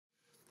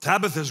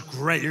Tabitha's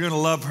great. You're going to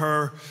love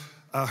her.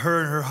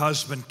 Her and her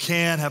husband,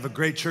 Ken, have a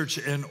great church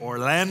in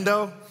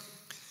Orlando.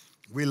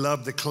 We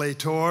love the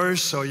Claytors,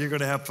 so you're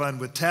going to have fun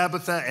with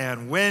Tabitha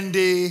and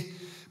Wendy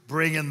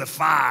bringing the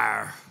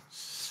fire.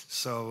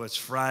 So it's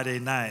Friday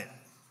night.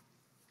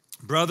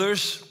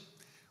 Brothers,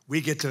 we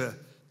get to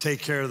take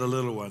care of the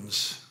little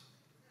ones.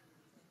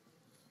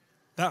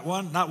 Not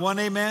one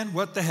amen?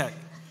 What the heck?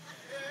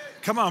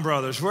 Come on,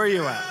 brothers, where are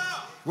you at?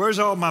 Where's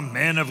all my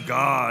men of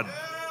God?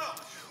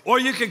 Or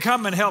you can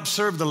come and help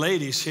serve the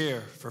ladies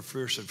here for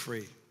Fierce and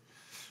Free.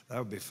 That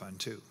would be fun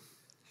too.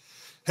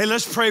 Hey,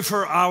 let's pray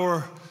for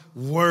our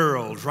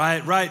world,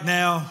 right? Right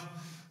now,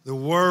 the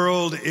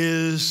world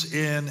is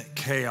in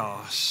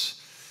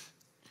chaos.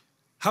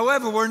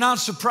 However, we're not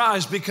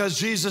surprised because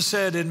Jesus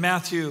said in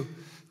Matthew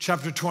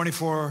chapter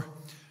 24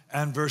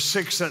 and verse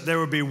 6 that there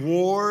would be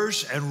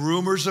wars and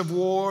rumors of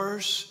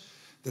wars,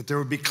 that there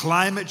would be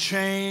climate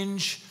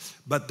change,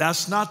 but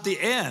that's not the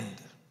end.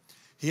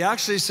 He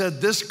actually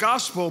said this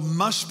gospel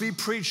must be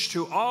preached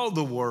to all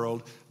the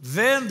world,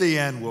 then the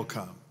end will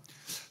come.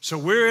 So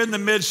we're in the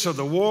midst of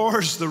the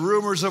wars, the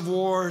rumors of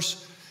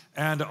wars,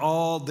 and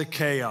all the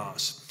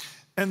chaos.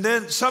 And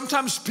then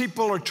sometimes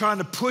people are trying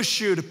to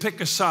push you to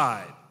pick a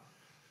side.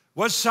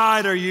 What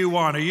side are you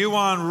on? Are you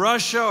on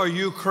Russia or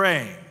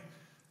Ukraine?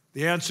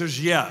 The answer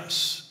is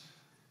yes.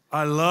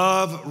 I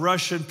love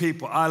Russian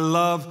people. I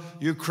love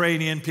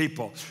Ukrainian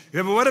people.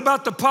 Yeah, but what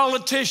about the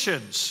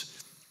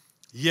politicians?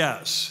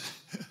 Yes.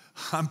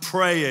 I'm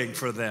praying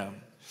for them.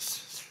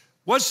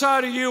 What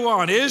side are you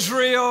on,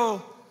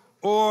 Israel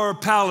or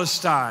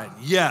Palestine?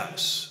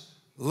 Yes,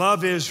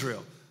 love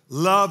Israel,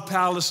 love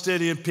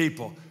Palestinian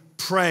people,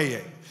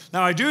 praying.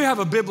 Now, I do have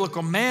a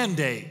biblical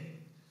mandate.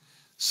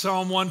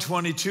 Psalm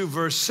 122,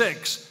 verse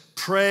 6,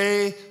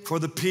 pray for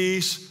the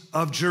peace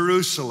of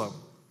Jerusalem.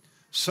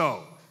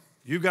 So,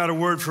 you got a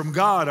word from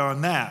God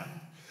on that.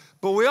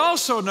 But we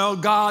also know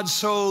God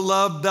so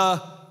loved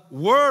the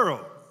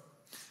world.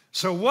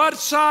 So what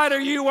side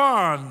are you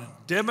on?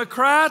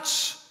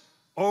 Democrats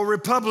or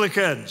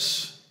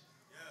Republicans?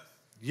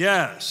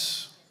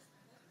 Yes.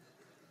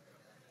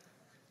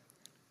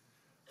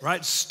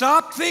 Right?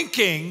 Stop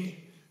thinking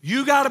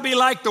you got to be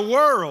like the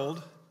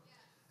world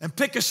and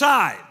pick a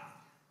side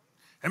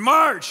and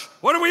march.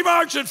 What are we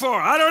marching for?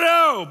 I don't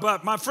know,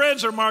 but my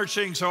friends are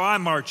marching, so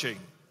I'm marching.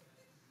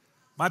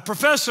 My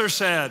professor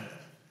said,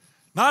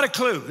 not a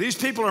clue. These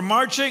people are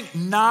marching,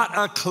 not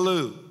a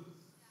clue.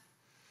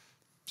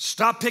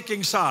 Stop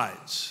picking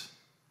sides.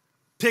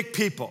 Pick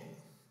people.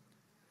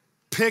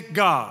 Pick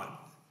God.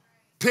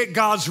 Pick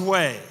God's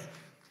way.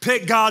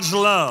 Pick God's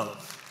love.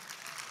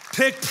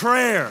 Pick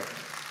prayer.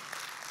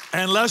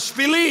 And let's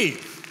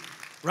believe,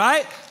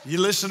 right? You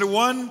listen to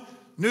one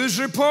news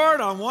report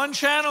on one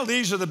channel,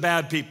 these are the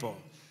bad people.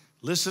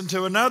 Listen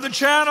to another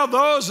channel,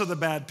 those are the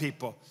bad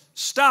people.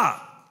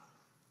 Stop.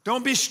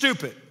 Don't be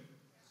stupid.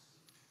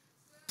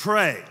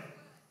 Pray.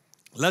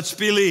 Let's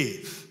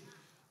believe.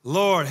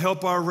 Lord,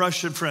 help our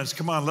Russian friends.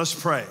 Come on, let's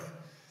pray.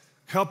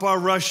 Help our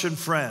Russian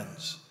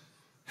friends.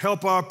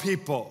 Help our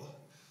people.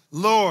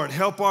 Lord,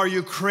 help our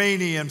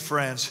Ukrainian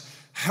friends.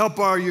 Help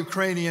our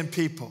Ukrainian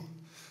people.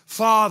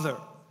 Father,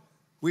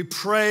 we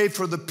pray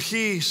for the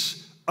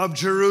peace of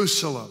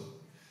Jerusalem.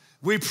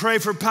 We pray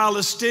for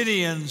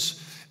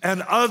Palestinians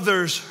and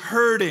others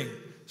hurting,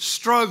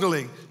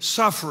 struggling,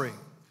 suffering.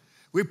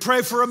 We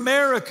pray for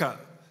America,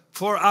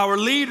 for our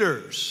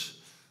leaders,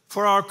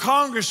 for our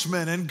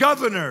congressmen and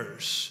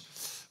governors.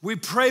 We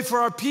pray for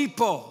our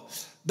people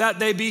that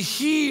they be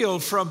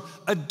healed from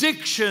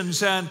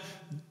addictions and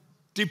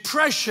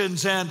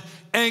depressions and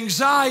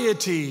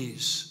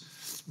anxieties.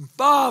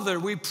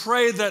 Father, we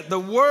pray that the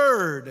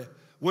word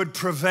would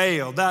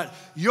prevail, that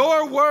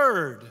your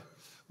word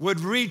would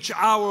reach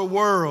our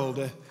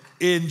world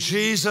in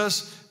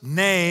Jesus'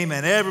 name.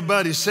 And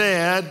everybody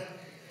said,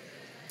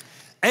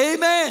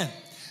 amen.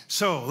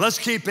 So let's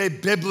keep a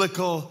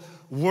biblical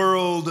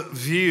world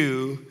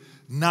view,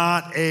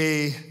 not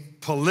a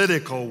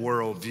political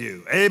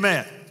worldview.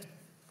 Amen.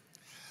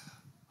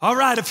 All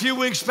right, a few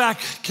weeks back,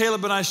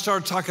 Caleb and I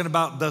started talking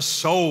about the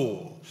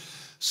soul.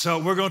 So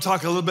we're going to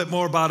talk a little bit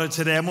more about it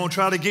today. I'm going to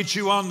try to get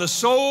you on the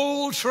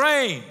soul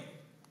train.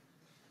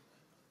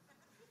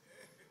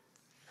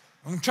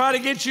 I'm going to try to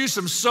get you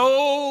some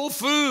soul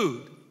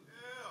food.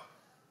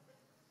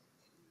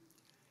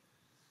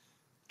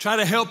 Try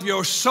to help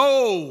your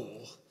soul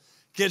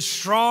get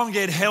strong,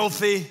 get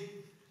healthy,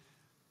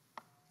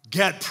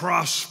 get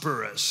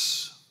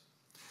prosperous.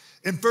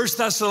 In 1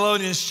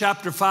 Thessalonians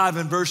chapter 5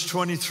 and verse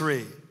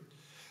 23,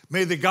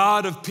 may the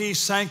God of peace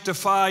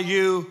sanctify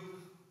you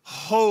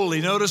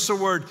wholly. Notice the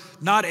word,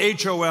 not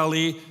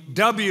H-O-L-E,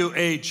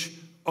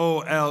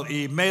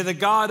 W-H-O-L-E. May the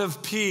God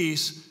of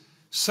peace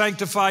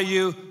sanctify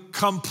you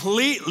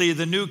completely,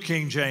 the New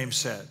King James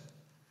said.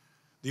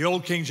 The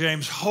Old King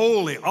James,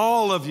 wholly,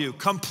 all of you,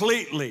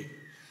 completely.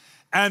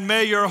 And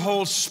may your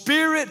whole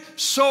spirit,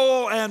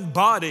 soul, and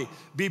body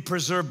be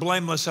preserved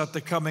blameless at the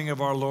coming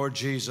of our Lord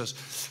Jesus.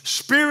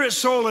 Spirit,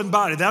 soul, and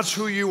body, that's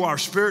who you are,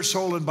 spirit,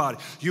 soul, and body.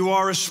 You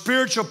are a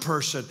spiritual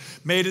person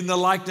made in the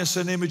likeness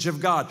and image of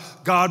God.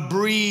 God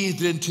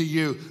breathed into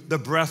you the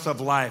breath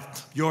of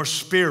life, your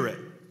spirit.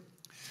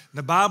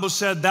 The Bible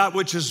said that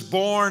which is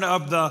born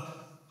of the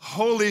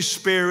Holy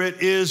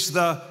Spirit is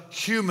the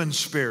human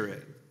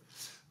spirit.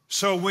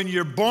 So when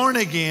you're born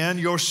again,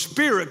 your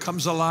spirit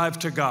comes alive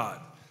to God.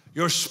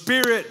 Your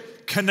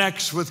spirit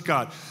connects with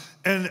God.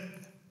 And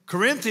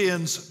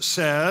Corinthians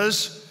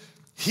says,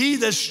 he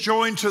that's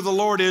joined to the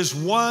Lord is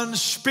one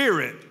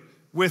spirit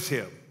with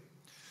him.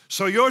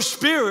 So your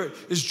spirit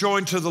is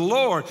joined to the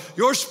Lord.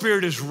 Your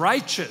spirit is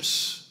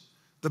righteous,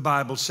 the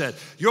Bible said.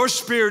 Your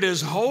spirit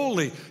is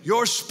holy.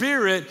 Your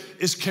spirit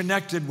is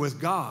connected with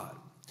God.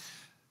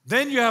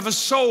 Then you have a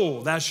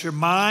soul. That's your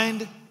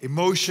mind,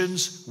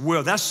 emotions,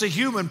 will. That's the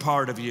human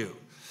part of you.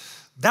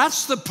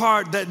 That's the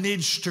part that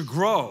needs to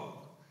grow,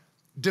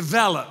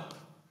 develop,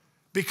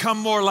 become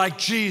more like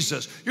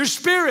Jesus. Your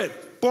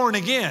spirit, born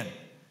again.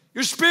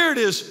 Your spirit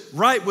is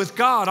right with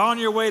God, on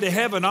your way to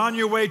heaven, on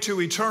your way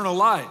to eternal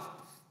life.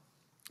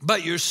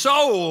 But your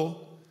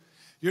soul,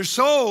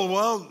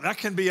 well, that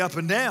can be up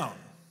and down.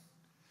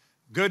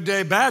 Good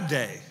day, bad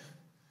day.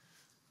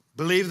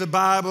 Believe the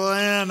Bible,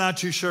 not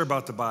too sure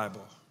about the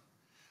Bible.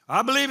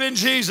 I believe in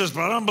Jesus,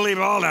 but I don't believe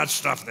all that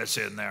stuff that's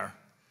in there.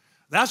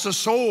 That's a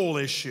soul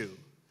issue.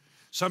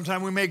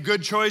 Sometimes we make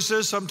good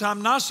choices,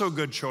 sometimes not so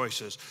good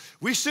choices.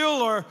 We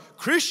still are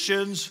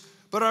Christians,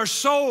 but our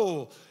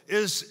soul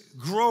is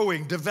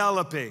growing,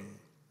 developing.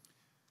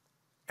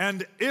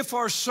 And if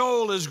our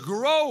soul is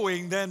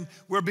growing, then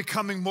we're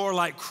becoming more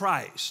like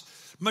Christ.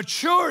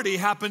 Maturity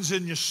happens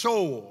in your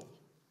soul.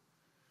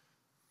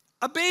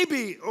 A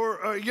baby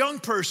or a young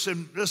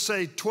person, let's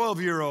say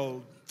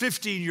 12-year-old,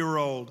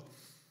 15-year-old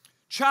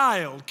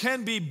child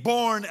can be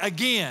born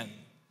again,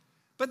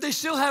 but they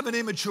still have an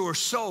immature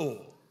soul.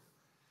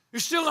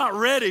 You're still not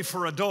ready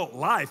for adult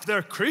life.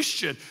 They're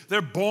Christian.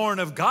 They're born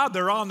of God.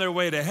 They're on their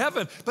way to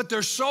heaven, but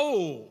their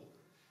soul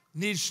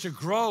needs to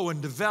grow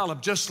and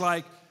develop, just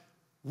like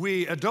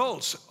we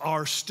adults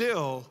are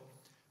still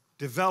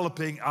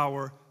developing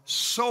our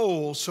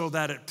soul so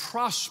that it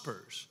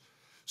prospers,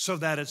 so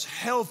that it's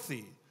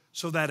healthy,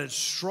 so that it's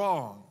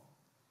strong.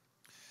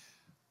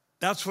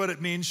 That's what it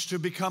means to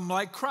become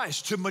like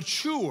Christ, to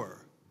mature.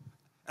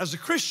 As a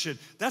Christian,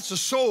 that's a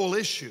soul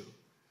issue.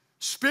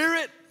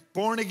 Spirit,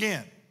 born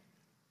again,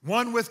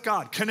 one with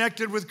God,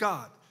 connected with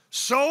God.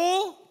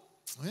 Soul,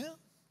 well,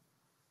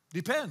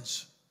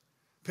 depends.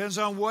 Depends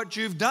on what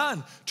you've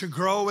done to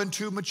grow and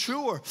to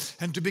mature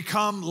and to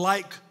become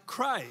like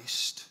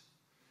Christ.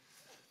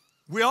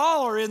 We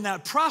all are in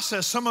that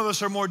process. Some of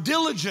us are more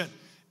diligent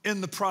in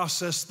the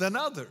process than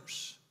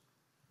others.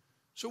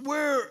 So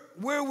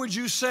where would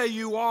you say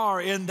you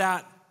are in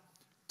that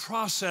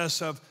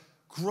process of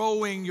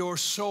growing your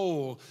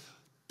soul,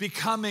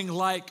 becoming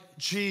like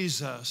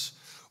Jesus?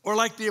 Or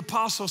like the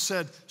apostle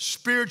said,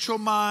 spiritual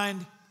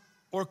mind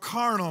or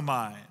carnal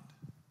mind,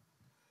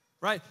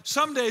 right?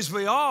 Some days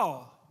we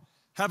all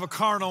have a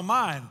carnal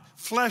mind,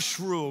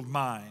 flesh-ruled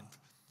mind.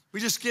 We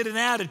just get an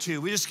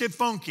attitude. We just get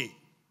funky.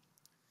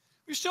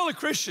 You're still a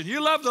Christian.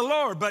 You love the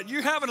Lord, but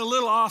you're having a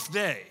little off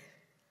day.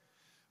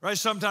 Right?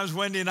 Sometimes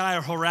Wendy and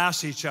I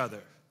harass each other.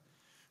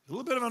 A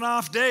little bit of an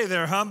off day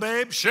there, huh,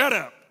 babe? Shut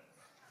up.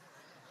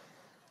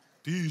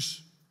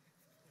 Peace.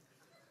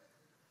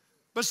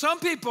 But some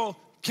people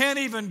can't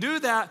even do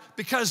that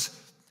because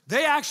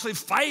they actually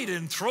fight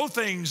and throw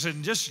things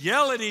and just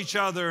yell at each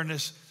other. And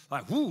it's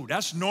like, whoo,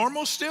 that's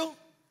normal still?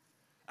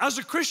 As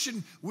a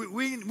Christian,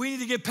 we need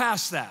to get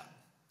past that.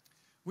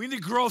 We need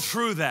to grow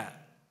through that.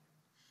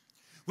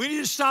 We need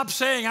to stop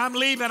saying, I'm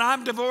leaving,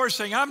 I'm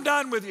divorcing, I'm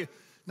done with you.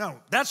 No,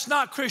 that's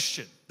not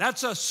Christian.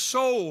 That's a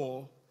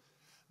soul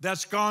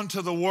that's gone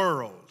to the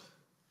world,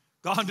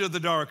 gone to the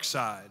dark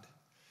side.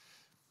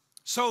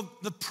 So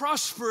the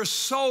prosperous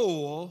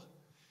soul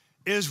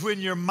is when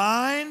your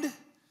mind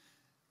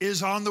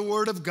is on the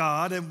Word of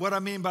God. And what I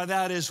mean by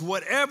that is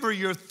whatever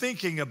you're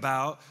thinking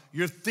about,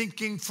 you're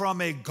thinking from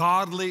a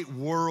godly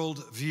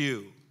world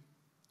view.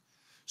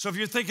 So if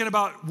you're thinking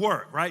about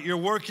work, right? You're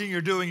working,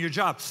 you're doing your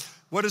job.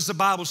 What does the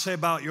Bible say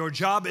about your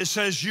job? It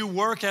says you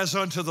work as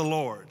unto the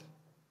Lord.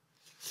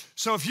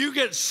 So if you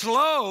get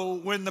slow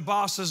when the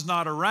boss is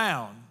not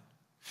around,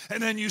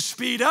 and then you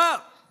speed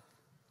up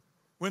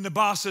when the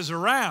boss is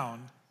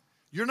around,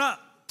 you're not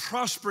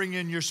prospering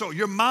in your soul.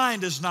 Your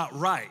mind is not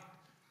right.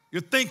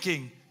 Your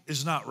thinking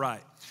is not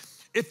right.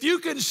 If you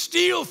can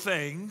steal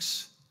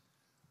things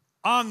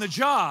on the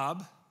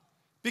job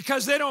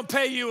because they don't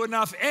pay you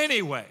enough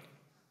anyway,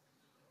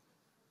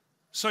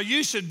 so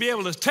you should be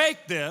able to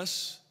take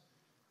this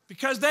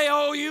because they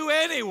owe you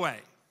anyway.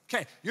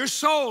 Okay, your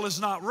soul is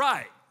not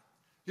right.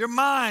 Your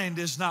mind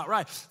is not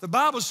right. The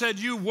Bible said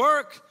you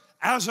work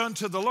as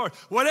unto the Lord.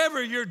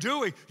 Whatever you're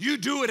doing, you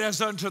do it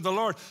as unto the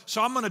Lord.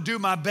 So I'm going to do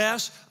my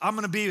best. I'm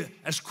going to be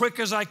as quick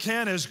as I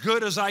can, as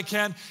good as I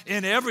can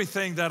in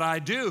everything that I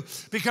do,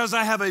 because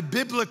I have a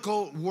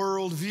biblical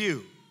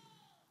worldview.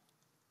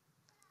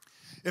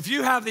 If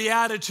you have the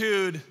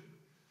attitude,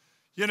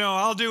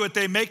 I'll do what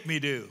they make me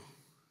do,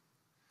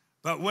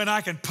 but when I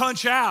can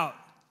punch out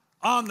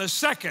on the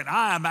second,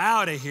 I am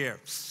out of here.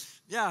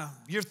 Yeah,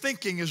 your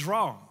thinking is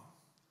wrong.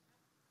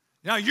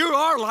 Now, you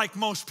are like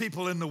most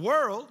people in the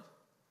world.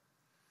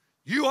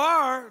 You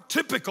are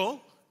typical,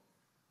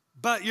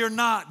 but you're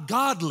not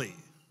godly.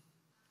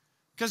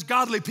 Because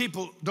godly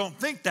people don't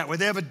think that way.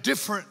 They have a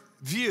different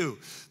view.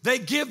 They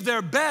give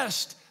their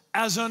best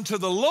as unto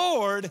the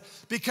Lord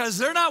because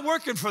they're not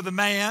working for the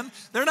man.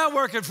 They're not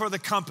working for the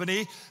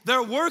company.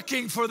 They're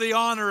working for the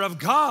honor of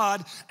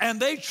God, and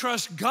they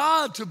trust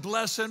God to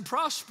bless and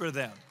prosper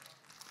them.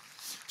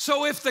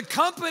 So if the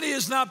company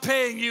is not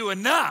paying you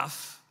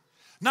enough,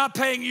 not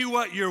paying you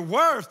what you're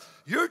worth,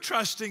 you're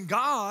trusting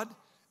God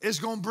is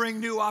going to bring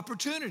new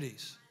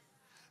opportunities.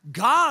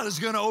 God is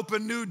going to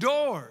open new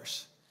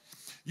doors.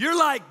 You're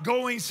like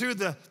going through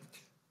the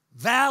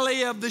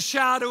valley of the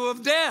shadow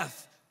of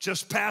death,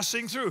 just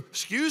passing through.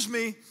 Excuse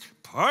me,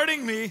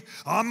 pardon me,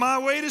 on my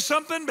way to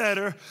something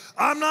better.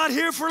 I'm not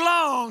here for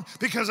long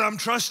because I'm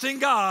trusting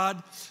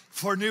God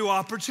for new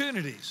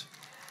opportunities.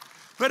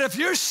 But if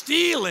you're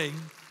stealing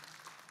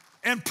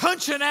and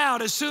punching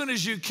out as soon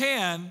as you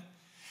can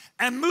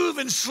and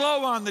moving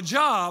slow on the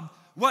job,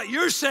 what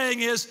you're saying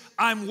is,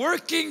 I'm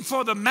working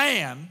for the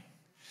man,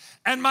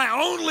 and my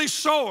only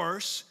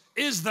source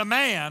is the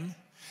man,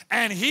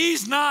 and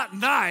he's not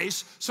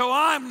nice, so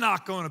I'm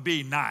not going to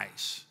be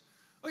nice.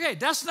 Okay,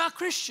 that's not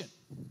Christian.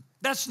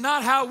 That's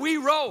not how we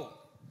roll.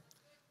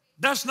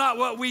 That's not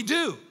what we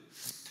do.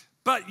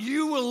 But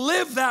you will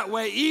live that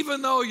way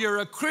even though you're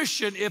a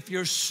Christian if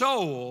your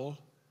soul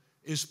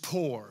is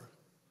poor.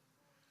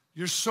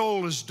 Your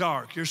soul is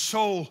dark. Your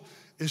soul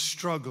is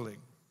struggling.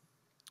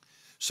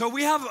 So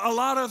we have a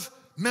lot of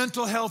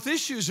mental health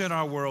issues in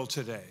our world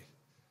today,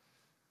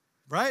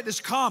 right? It's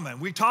common.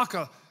 We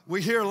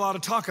hear a lot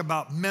of talk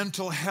about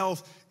mental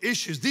health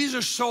issues. These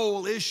are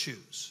soul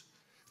issues.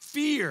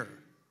 Fear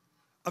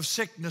of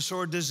sickness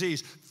or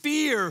disease,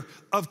 fear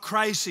of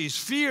crises,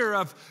 fear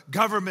of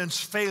governments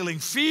failing,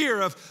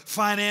 fear of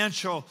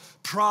financial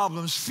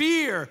problems,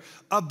 fear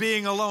of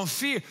being alone,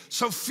 fear.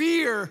 So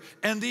fear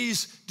and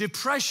these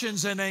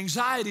depressions and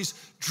anxieties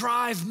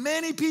drive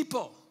many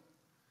people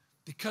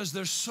because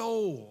their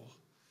soul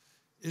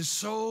is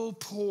so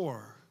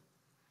poor.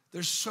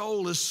 Their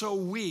soul is so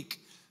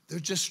weak. They're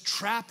just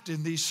trapped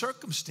in these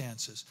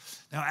circumstances.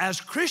 Now, as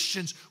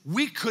Christians,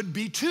 we could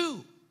be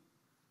too.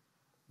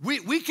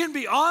 We can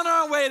be on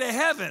our way to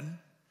heaven,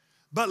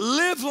 but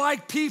live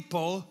like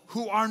people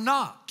who are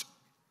not.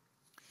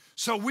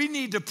 So we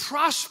need to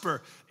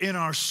prosper in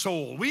our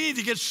soul. We need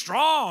to get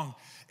strong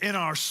in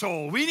our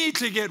soul. We need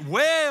to get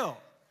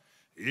well.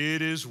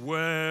 It is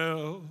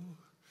well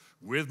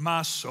with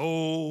my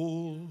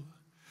soul.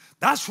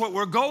 That's what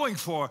we're going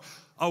for,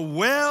 a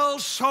well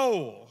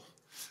soul,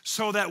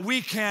 so that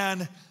we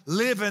can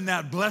live in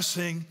that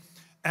blessing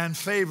and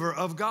favor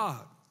of God.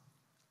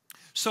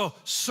 So,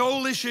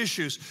 soulish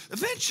issues.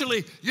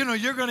 Eventually,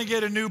 you're going to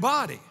get a new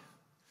body.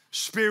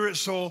 Spirit,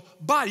 soul,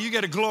 body. You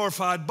get a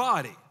glorified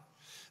body.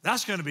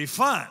 That's going to be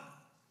fun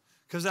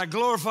because that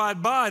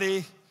glorified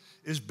body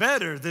is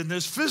better than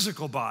this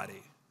physical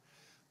body.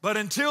 But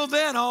until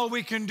then, all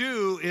we can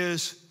do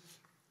is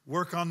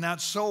work on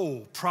that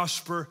soul,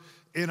 prosper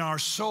in our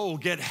soul,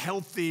 get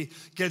healthy,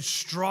 get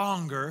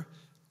stronger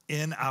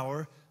in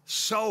our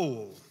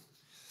soul.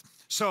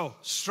 So,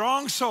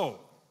 strong soul,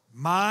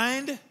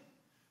 mind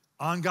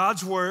on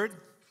God's word,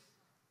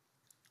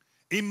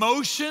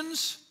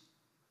 emotions,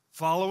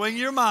 following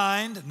your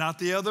mind, not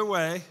the other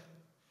way.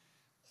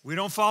 We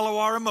don't follow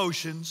our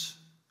emotions.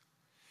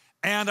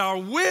 And our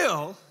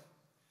will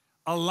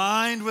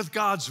aligned with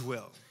God's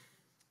will.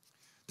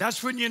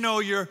 That's when you know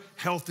you're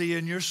healthy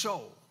in your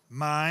soul.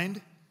 Mind,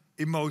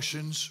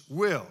 emotions,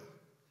 will.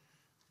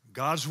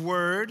 God's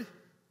word,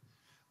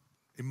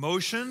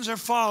 emotions are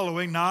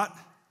following, not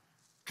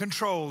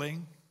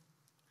controlling.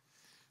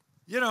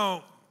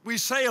 We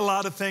say a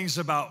lot of things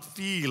about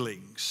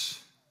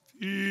feelings.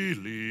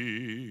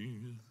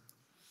 Feelings.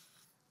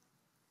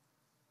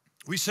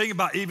 We sing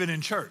about even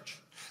in church.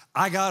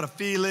 I got a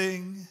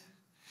feeling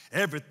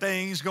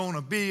everything's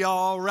gonna be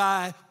all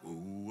right. Ooh,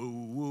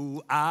 ooh,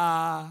 ooh,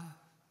 I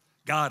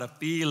got a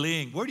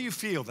feeling. Where do you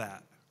feel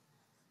that?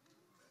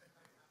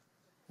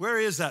 Where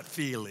is that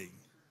feeling?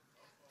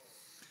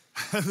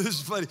 This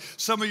is funny.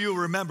 Some of you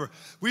will remember,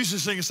 we used to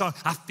sing a song,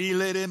 I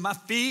feel it in my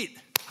feet.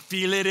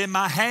 Feel it in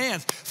my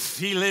hands,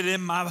 feel it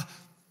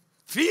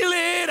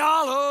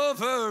all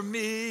over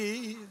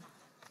me.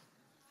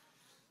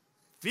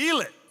 Feel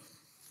it.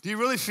 Do you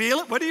really feel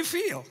it? What do you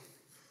feel?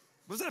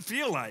 What does that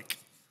feel like?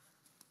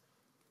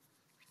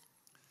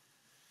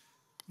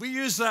 We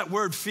use that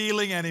word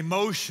feeling and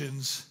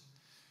emotions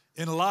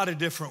in a lot of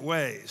different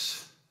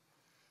ways.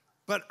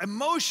 But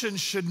emotions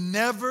should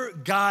never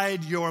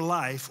guide your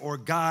life or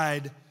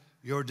guide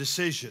your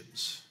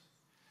decisions.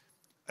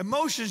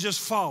 Emotions just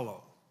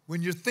follow.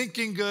 When you're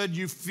thinking good,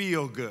 you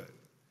feel good.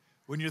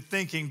 When you're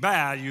thinking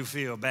bad, you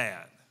feel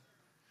bad.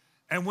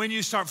 And when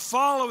you start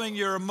following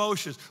your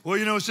emotions, well,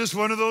 it's just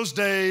one of those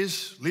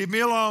days. Leave me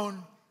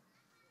alone.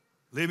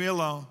 Leave me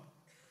alone.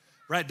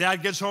 Right?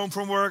 Dad gets home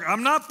from work.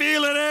 I'm not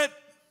feeling it.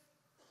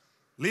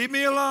 Leave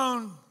me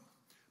alone.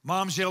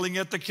 Mom's yelling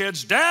at the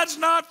kids. Dad's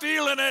not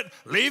feeling it.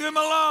 Leave him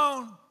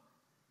alone.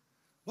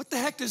 What the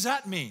heck does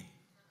that mean?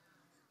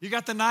 You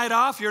got the night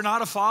off? You're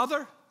not a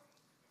father?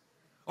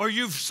 Or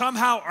you've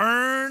somehow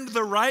earned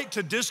the right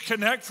to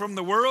disconnect from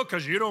the world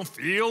because you don't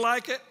feel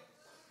like it?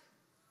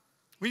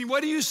 I mean,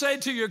 what do you say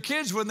to your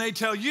kids when they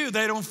tell you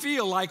they don't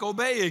feel like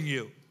obeying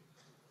you?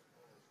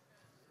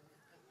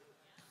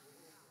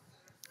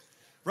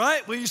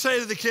 Right? When you say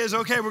to the kids,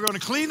 okay, we're going to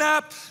clean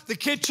up the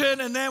kitchen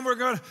and then we're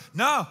going to,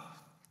 no.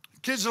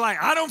 Kids are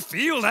like, I don't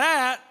feel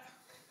that.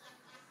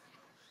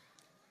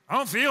 I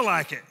don't feel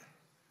like it.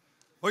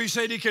 Or you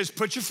say to your kids,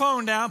 put your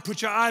phone down,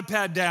 put your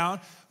iPad down.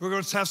 We're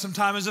going to have some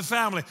time as a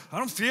family. I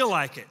don't feel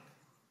like it.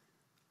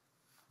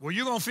 Well,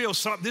 you're going to feel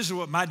something. This is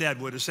what my dad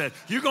would have said.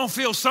 You're going to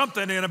feel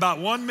something in about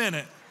 1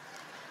 minute.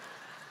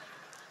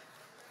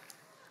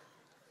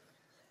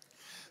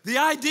 The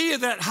idea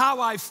that how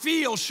I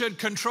feel should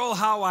control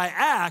how I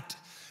act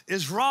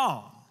is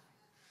wrong.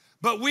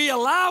 But we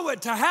allow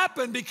it to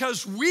happen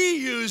because we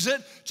use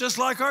it just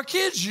like our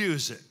kids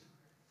use it.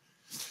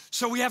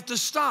 So we have to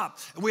stop.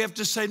 We have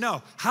to say,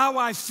 no, how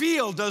I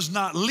feel does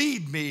not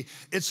lead me.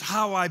 It's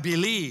how I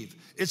believe.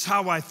 It's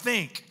how I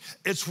think.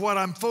 It's what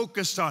I'm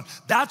focused on.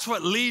 That's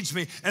what leads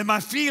me, and my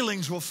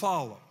feelings will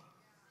follow.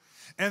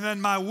 And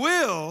then my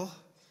will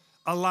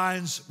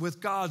aligns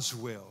with God's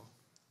will.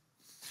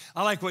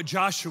 I like what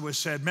Joshua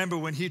said. Remember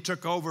when he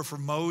took over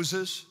from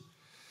Moses?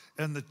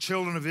 And the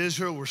children of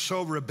Israel were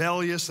so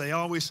rebellious, they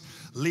always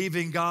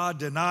leaving God,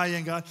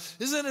 denying God.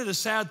 Isn't it a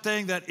sad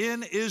thing that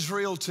in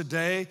Israel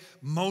today,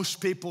 most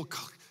people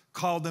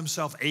call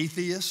themselves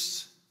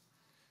atheists?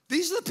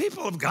 These are the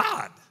people of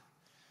God.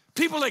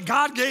 People that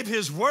God gave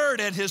his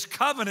word and his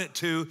covenant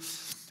to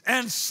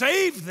and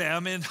saved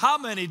them in how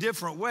many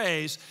different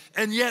ways,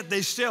 and yet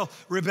they still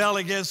rebel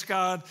against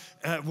God,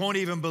 won't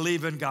even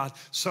believe in God.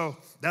 So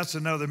that's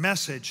another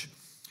message.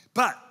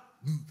 But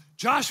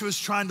Joshua's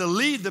trying to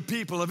lead the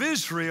people of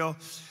Israel,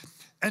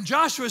 and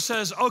Joshua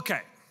says, okay,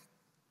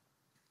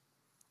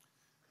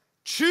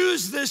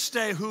 choose this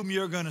day whom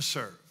you're going to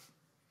serve.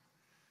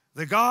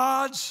 The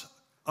gods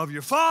of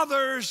your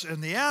fathers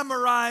and the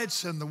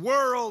Amorites and the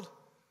world,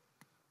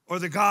 or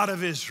the God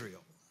of Israel.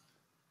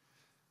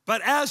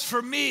 But as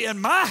for me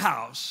and my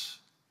house,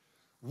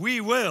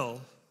 we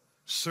will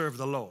serve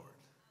the Lord.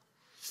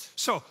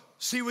 So,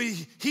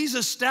 see, he's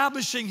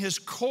establishing his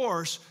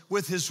course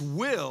with his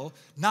will,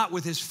 not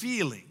with his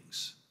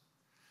feelings.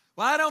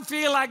 Well, I don't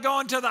feel like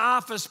going to the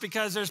office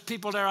because there's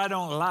people there I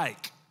don't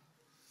like.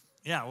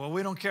 Yeah, well,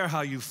 we don't care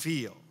how you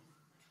feel.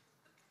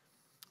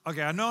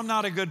 Okay, I know I'm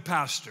not a good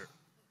pastor,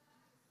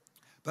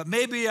 but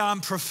maybe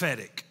I'm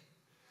prophetic.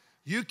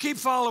 You keep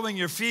following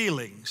your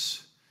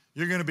feelings,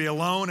 you're going to be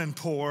alone and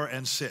poor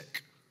and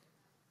sick.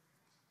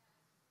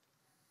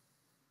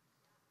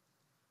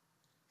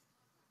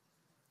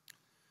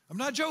 I'm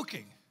not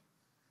joking,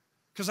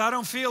 because I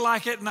don't feel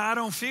like it, and I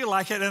don't feel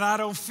like it, and I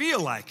don't feel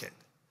like it.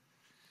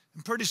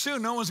 And pretty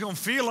soon, no one's going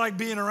to feel like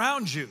being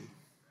around you,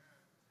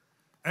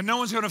 and no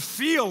one's going to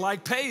feel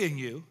like paying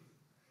you,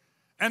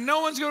 and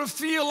no one's going to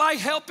feel like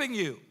helping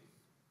you.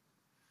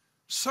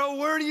 So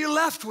what are you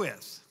left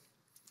with?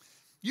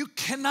 You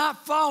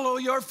cannot follow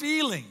your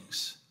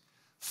feelings.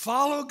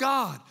 Follow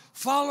God.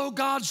 Follow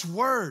God's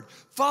word.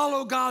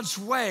 Follow God's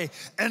way,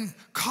 and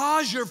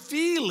cause your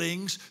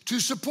feelings to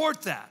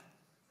support that.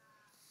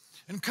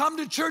 And come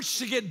to church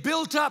to get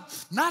built up,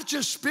 not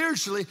just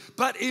spiritually,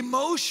 but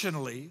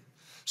emotionally,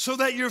 so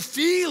that your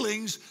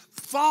feelings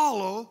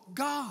follow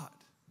God.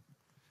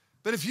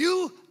 But if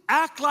you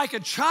act like a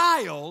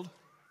child,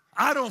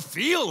 I don't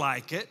feel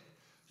like it,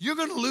 you're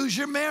going to lose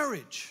your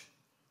marriage.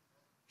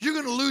 You're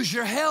going to lose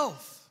your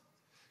health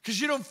because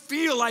you don't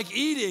feel like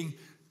eating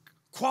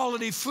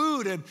quality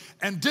food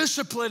and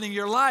disciplining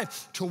your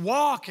life to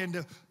walk and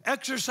to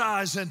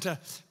exercise and to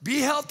be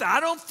healthy. I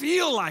don't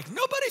feel like,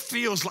 nobody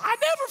feels like, I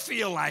never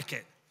feel like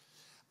it.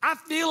 I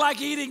feel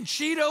like eating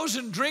Cheetos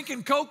and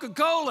drinking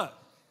Coca-Cola.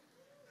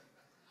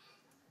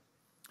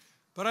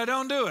 But I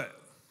don't do it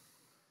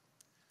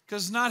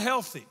because it's not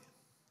healthy.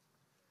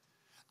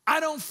 I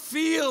don't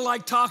feel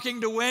like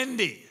talking to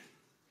Wendy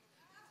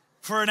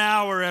for an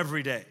hour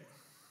every day.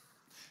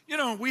 You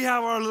know, we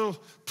have our little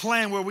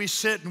plan where we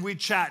sit and we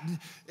chat, and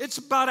it's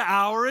about an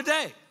hour a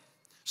day.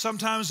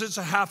 Sometimes it's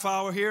a half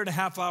hour here and a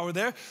half hour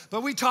there,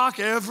 but we talk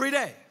every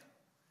day.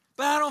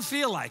 But I don't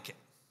feel like it.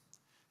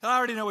 I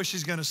already know what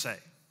she's going to say.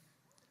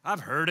 I've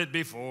heard it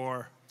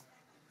before.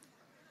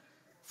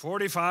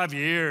 45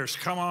 years.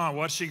 Come on,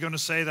 what's she going to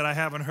say that I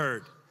haven't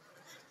heard?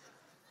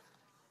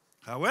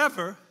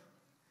 However,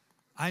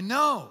 I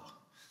know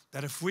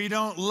that if we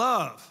don't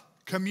love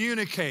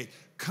communicate,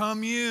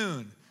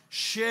 commune,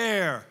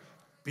 share,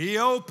 be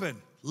open,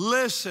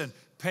 listen,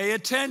 pay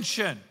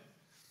attention.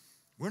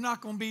 We're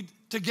not going to be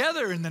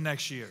together in the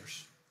next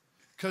years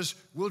because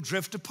we'll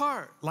drift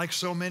apart like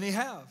so many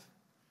have.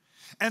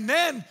 And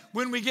then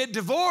when we get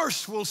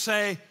divorced, we'll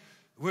say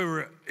we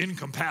were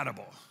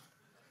incompatible.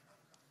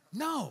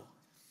 No,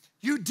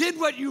 you did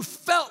what you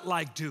felt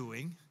like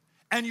doing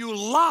and you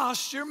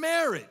lost your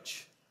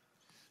marriage.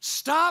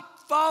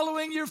 Stop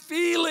following your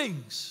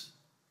feelings.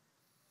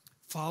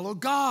 Follow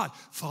God,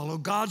 follow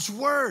God's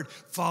word,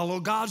 follow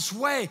God's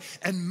way,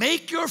 and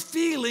make your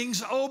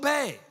feelings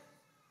obey.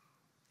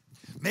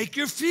 Make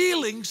your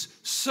feelings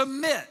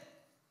submit.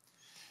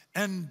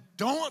 And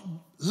don't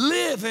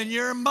live in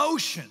your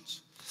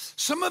emotions.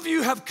 Some of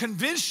you have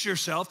convinced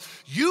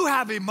yourself you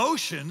have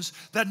emotions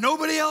that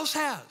nobody else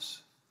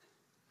has.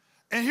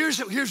 And here's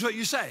what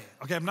you say.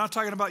 Okay, I'm not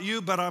talking about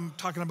you, but I'm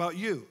talking about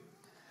you.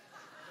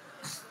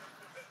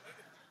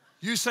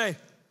 You say,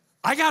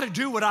 I got to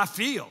do what I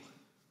feel.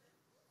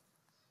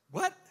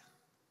 What?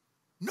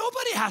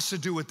 Nobody has to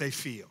do what they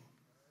feel.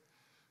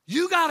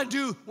 You got to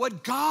do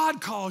what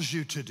God calls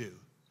you to do.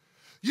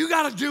 You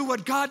got to do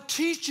what God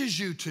teaches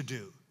you to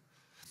do.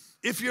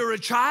 If you're a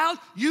child,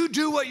 you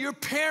do what your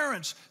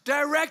parents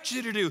direct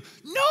you to do.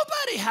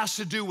 Nobody has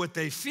to do what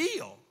they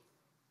feel.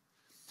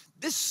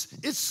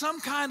 It's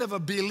some kind of a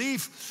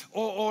belief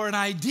or an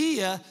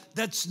idea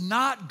that's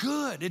not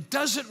good. It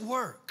doesn't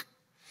work.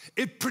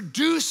 It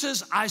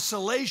produces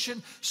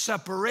isolation,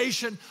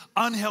 separation,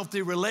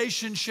 unhealthy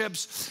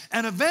relationships,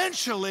 and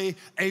eventually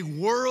a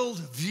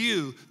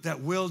worldview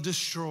that will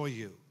destroy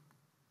you.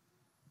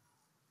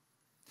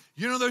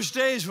 You know, there's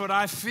days when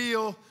I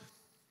feel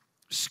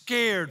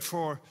scared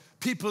for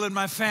people in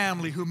my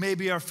family who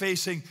maybe are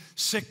facing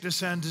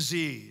sickness and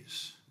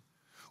disease.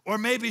 Or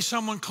maybe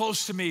someone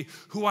close to me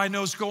who I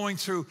know is going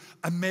through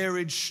a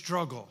marriage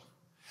struggle.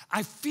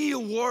 I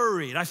feel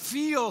worried. I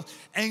feel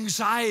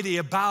anxiety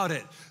about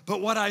it. But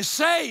what I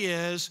say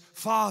is,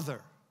 Father,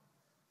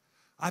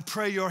 I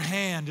pray your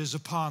hand is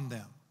upon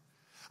them.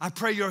 I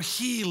pray your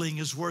healing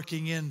is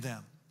working in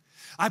them.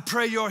 I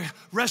pray your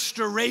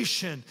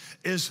restoration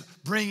is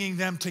bringing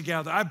them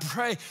together. I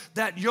pray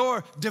that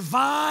your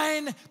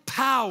divine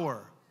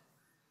power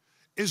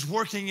is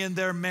working in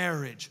their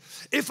marriage.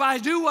 If I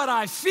do what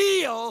I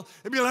feel,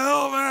 it'd be like,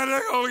 oh man,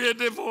 they're gonna get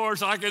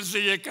divorced. I can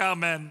see it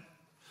coming.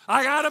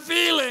 I got a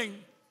feeling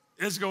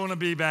it's gonna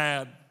be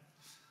bad.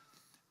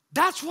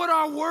 That's what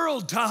our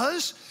world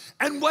does.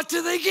 And what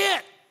do they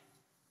get?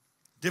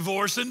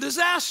 Divorce and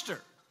disaster,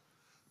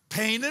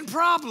 pain and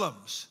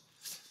problems.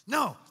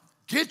 No,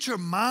 get your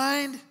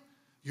mind,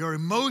 your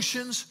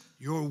emotions,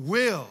 your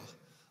will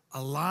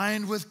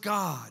aligned with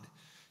God.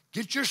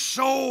 Get your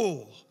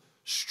soul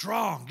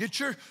strong. Get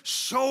your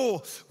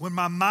soul. When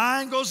my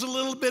mind goes a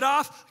little bit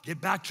off,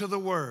 get back to the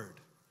Word.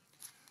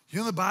 You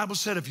know, the Bible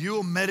said if you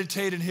will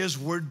meditate in His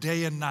Word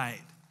day and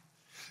night,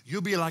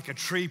 you'll be like a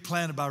tree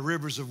planted by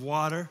rivers of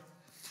water.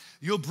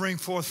 You'll bring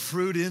forth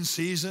fruit in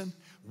season.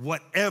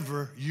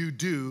 Whatever you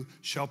do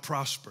shall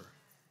prosper.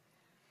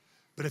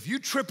 But if you're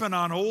tripping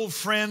on old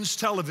friends'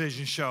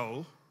 television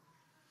show,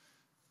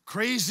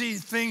 crazy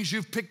things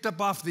you've picked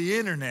up off the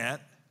internet,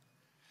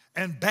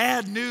 and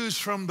bad news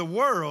from the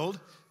world,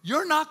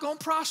 you're not going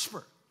to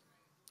prosper,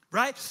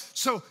 right?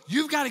 So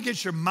you've got to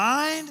get your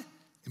mind,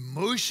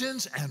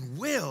 emotions, and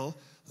will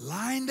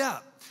lined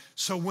up.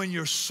 So when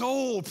your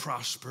soul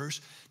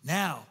prospers,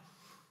 now,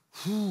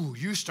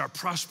 you start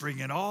prospering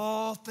in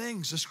all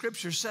things. The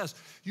scripture says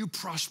you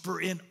prosper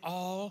in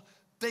all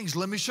things.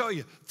 Let me show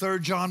you.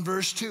 3 John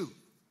verse 2.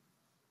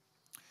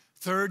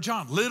 3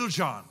 John, little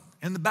John,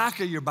 in the back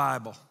of your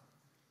Bible.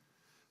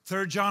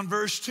 3 John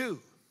verse 2.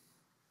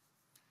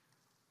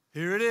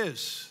 Here it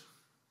is.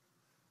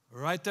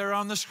 Right there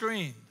on the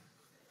screen.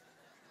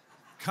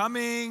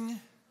 Coming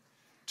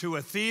to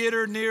a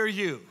theater near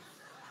you.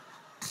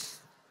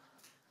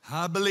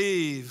 I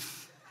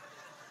believe.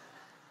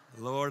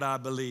 Lord, I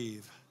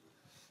believe.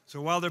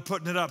 So while they're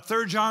putting it up,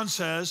 3 John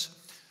says,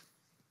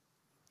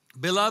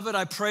 Beloved,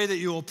 I pray that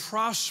you will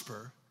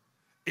prosper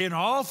in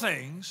all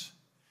things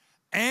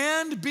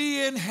and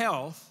be in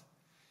health,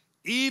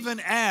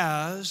 even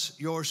as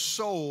your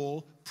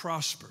soul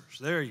prospers.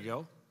 There you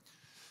go.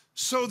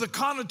 So the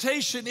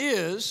connotation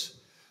is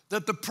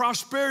that the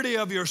prosperity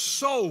of your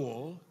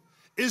soul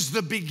is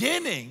the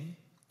beginning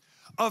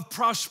of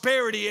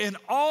prosperity in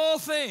all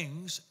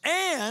things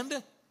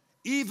and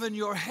even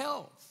your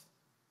health.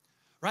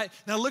 Right?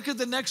 Now look at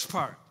the next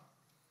part.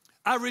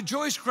 I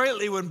rejoiced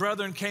greatly when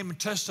brethren came and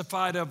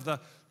testified of the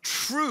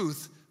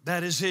truth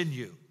that is in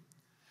you.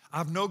 I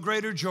have no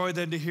greater joy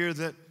than to hear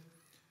that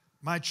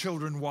my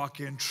children walk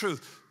in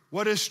truth.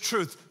 What is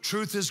truth?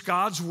 Truth is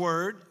God's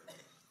word,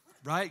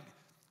 right?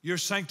 You're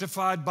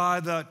sanctified by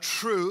the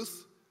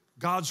truth.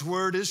 God's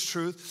word is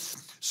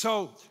truth.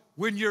 So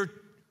when your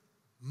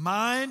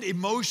mind,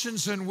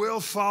 emotions, and will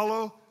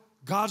follow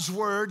God's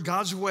word,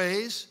 God's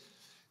ways,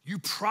 you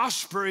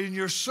prosper in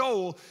your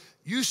soul.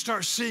 You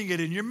start seeing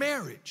it in your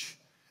marriage.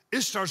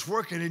 It starts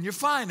working in your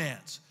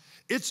finance.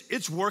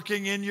 It's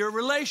working in your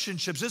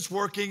relationships. It's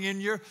working in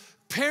your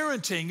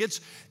parenting.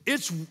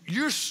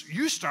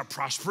 You start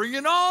prospering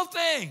in all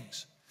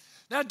things.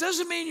 Now, it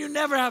doesn't mean you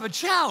never have a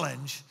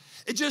challenge.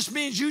 It just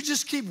means you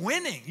just keep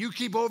winning. You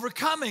keep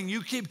overcoming.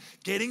 You keep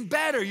getting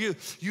better. You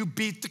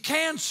beat the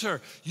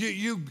cancer.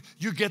 You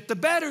get the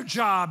better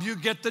job. You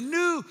get the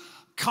new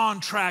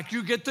contract.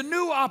 You get the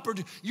new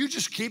opportunity. You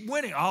just keep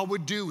winning. All we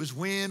do is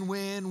win,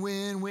 win,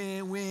 win,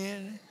 win,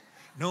 win.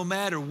 No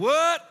matter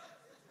what.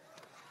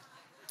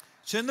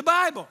 It's in the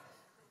Bible.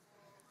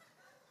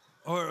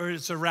 Or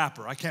it's a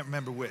rapper. I can't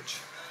remember which.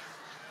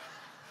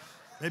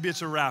 Maybe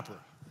it's a rapper.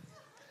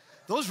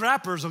 Those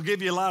rappers will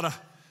give you a lot of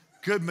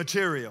good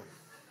material.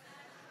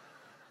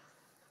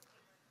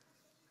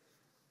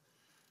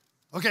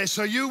 Okay,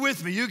 so you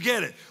with me, you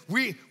get it.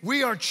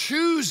 We are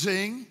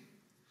choosing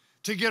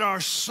to get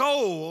our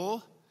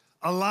soul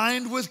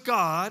aligned with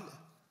God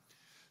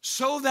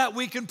so that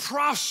we can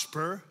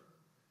prosper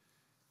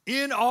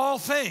in all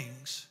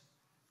things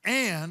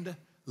and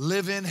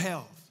live in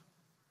health.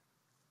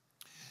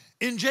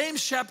 In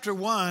James chapter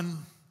 1,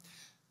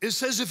 it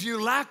says, if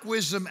you lack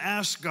wisdom,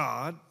 ask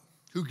God,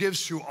 who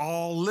gives to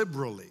all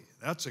liberally.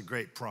 That's a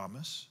great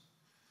promise.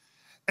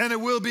 And it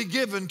will be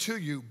given to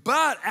you.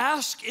 But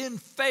ask in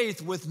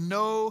faith with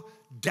no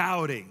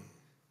doubting.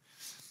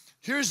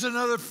 Here's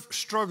another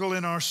struggle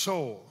in our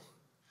soul.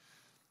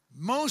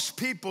 Most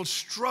people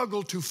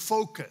struggle to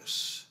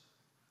focus,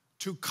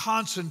 to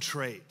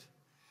concentrate,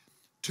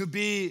 to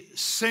be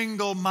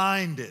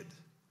single-minded.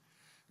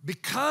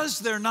 Because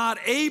they're not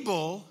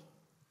able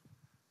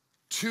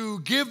to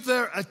give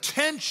their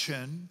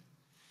attention,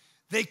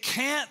 they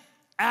can't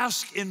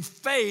ask in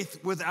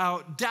faith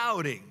without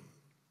doubting.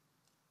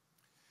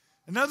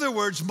 In other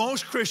words,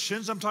 most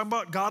Christians, I'm talking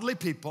about godly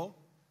people,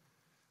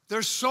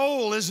 their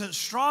soul isn't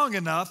strong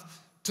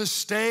enough to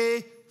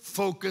stay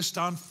focused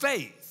on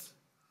faith.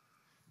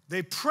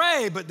 They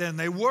pray, but then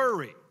they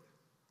worry.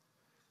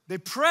 They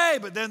pray,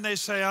 but then they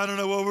say, I don't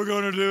know what we're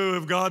going to do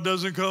if God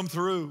doesn't come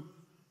through.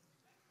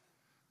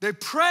 They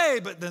pray,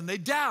 but then they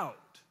doubt.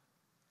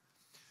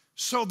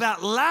 So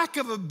that lack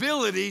of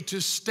ability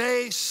to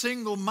stay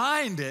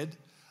single-minded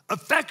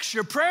affects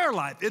your prayer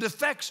life. It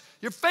affects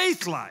your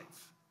faith life.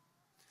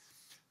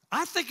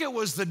 I think it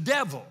was the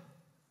devil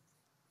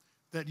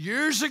that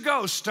years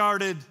ago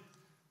started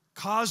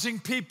causing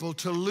people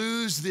to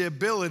lose the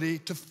ability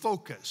to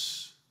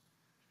focus,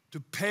 to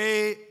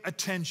pay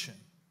attention.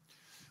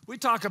 We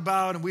talk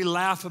about and we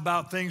laugh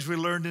about things we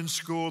learned in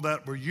school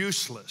that were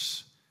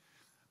useless.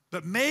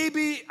 But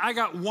maybe I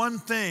got one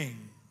thing,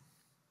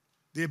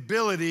 the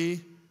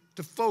ability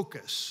to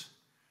focus.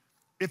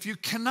 If you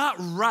cannot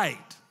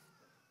write,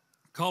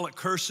 call it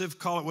cursive,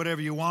 call it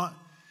whatever you want.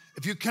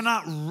 If you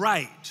cannot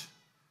write,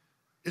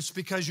 it's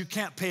because you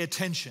can't pay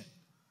attention.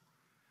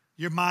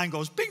 Your mind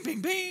goes bing,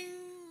 bing, bing.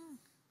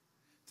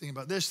 Thinking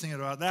about this, thinking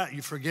about that.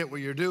 You forget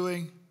what you're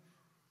doing.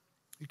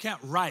 You can't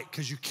write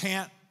because you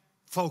can't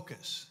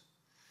focus.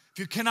 If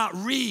you cannot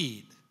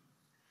read,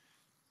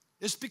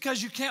 it's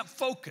because you can't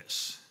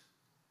focus.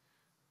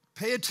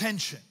 Pay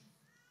attention.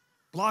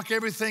 Block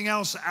everything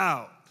else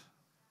out.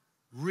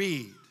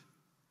 Read.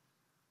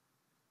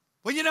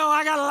 Well, you know,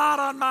 I got a lot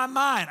on my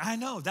mind. I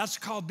know, that's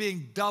called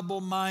being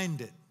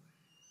double-minded.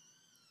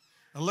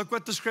 Now look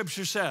what the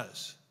scripture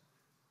says.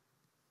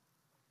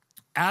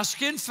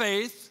 Ask in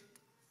faith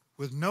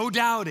with no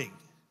doubting.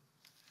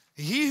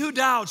 He who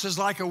doubts is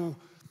like a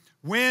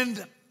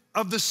wind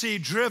of the sea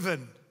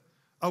driven,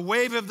 a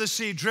wave of the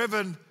sea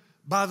driven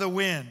by the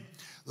wind.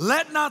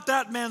 Let not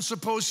that man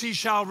suppose he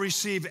shall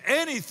receive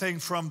anything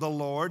from the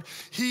Lord.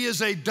 He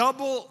is a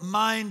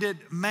double-minded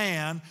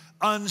man,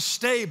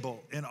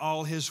 unstable in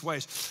all his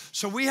ways.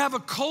 So we have a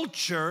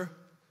culture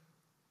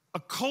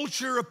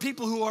of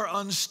people who are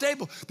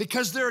unstable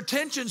because their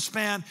attention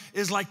span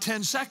is like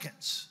 10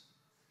 seconds.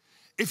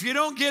 If you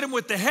don't get them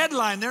with the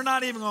headline, they're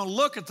not even going to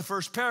look at the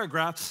first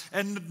paragraph,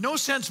 and no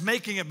sense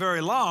making it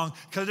very long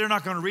because they're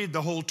not going to read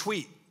the whole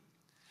tweet.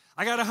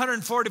 I got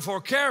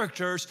 144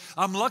 characters.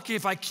 I'm lucky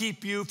if I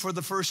keep you for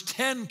the first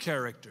 10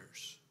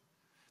 characters.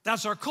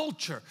 That's our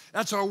culture.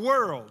 That's our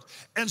world.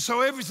 And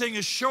so everything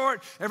is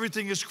short.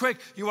 Everything is quick.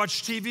 You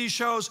watch TV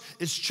shows,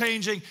 it's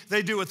changing.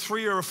 They do a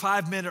 3 or a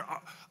 5 minute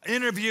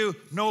interview,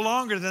 no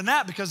longer than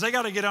that because they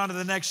got to get on to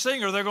the next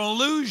thing or they're going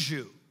to lose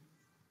you.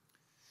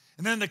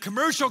 And then the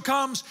commercial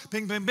comes,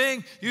 bing, bing,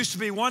 bing. Used to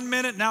be 1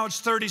 minute, now it's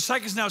 30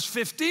 seconds, now it's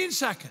 15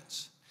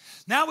 seconds.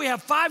 Now we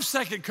have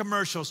 5-second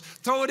commercials.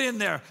 Throw it in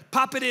there,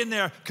 pop it in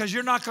there, because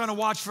you're not going to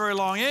watch very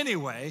long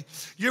anyway.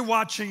 You're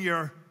watching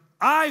your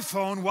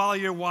iPhone while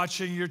you're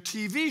watching your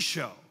TV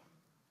show.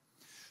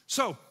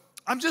 So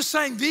I'm just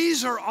saying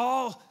these are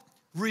all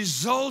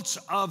results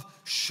of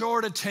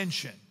short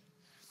attention.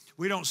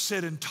 We don't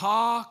sit and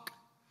talk.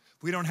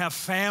 We don't have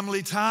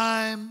family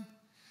time.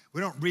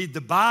 We don't read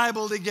the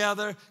Bible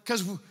together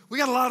because we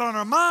got a lot on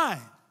our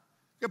mind.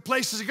 We got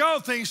places to go,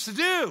 things to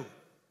do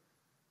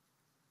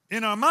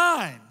in our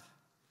mind.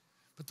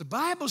 But the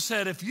Bible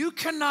said if you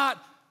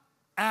cannot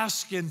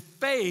ask in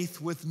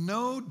faith with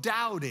no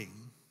doubting,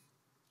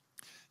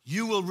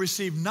 you will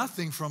receive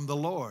nothing from the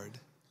Lord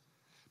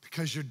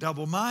because you're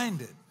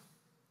double-minded.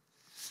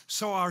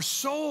 So our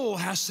soul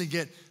has to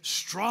get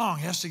strong,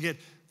 has to get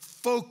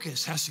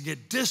focused, has to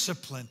get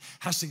disciplined,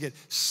 has to get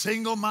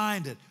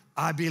single-minded.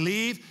 I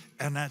believe,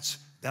 and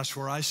that's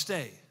where I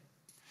stay.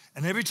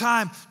 And every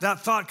time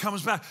that thought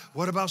comes back,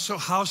 what about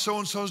how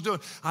so-and-so's doing?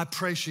 I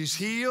pray she's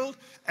healed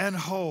and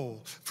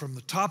whole from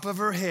the top of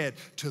her head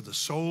to the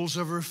soles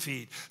of her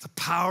feet. The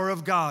power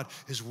of God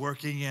is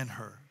working in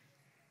her.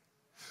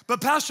 But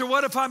Pastor,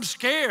 what if I'm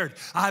scared?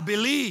 I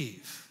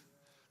believe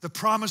the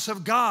promise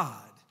of God.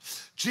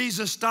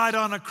 Jesus died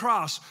on a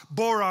cross,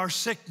 bore our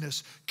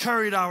sickness,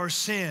 carried our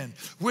sin.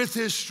 With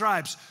his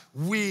stripes,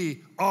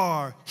 we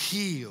are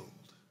healed.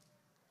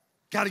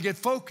 Got to get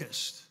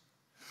focused.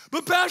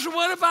 But Pastor,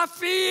 what if I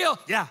feel?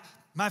 Yeah,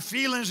 my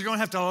feelings are going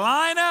to have to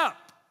line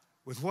up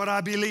with what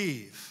I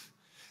believe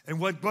and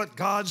what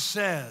God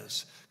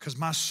says, because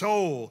my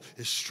soul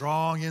is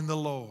strong in the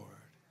Lord.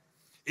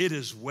 It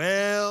is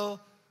well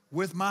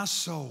with my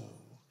soul.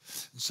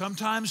 And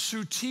sometimes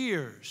through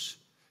tears,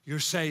 you're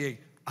saying,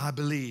 I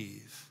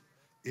believe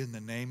in the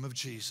name of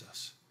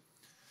Jesus.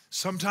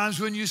 Sometimes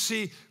when you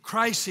see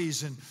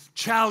crises and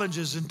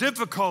challenges and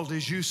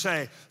difficulties, you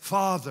say,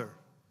 Father,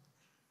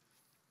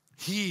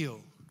 heal,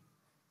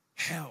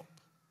 help,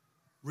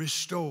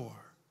 restore,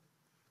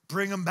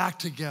 bring them back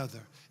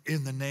together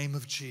in the name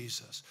of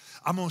Jesus.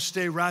 I'm going to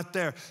stay right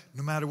there.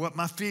 No matter what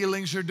my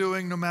feelings are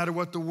doing, no matter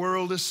what the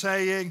world is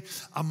saying,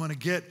 I'm going to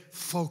get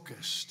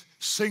focused,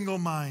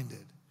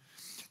 single-minded.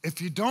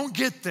 If you don't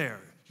get there,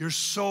 your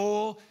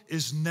soul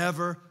is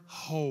never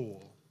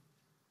whole.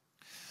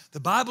 The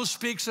Bible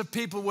speaks of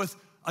people with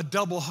a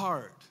double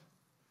heart.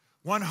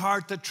 One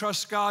heart that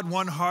trusts God,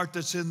 one heart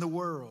that's in the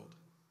world.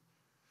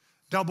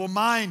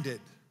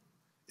 Double-minded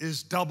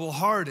is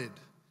double-hearted.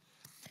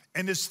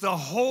 And it's the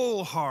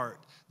whole heart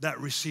that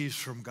receives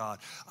from God.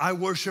 I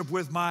worship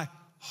with my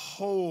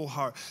whole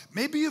heart.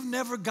 Maybe you've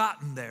never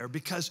gotten there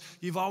because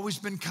you've always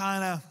been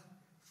kind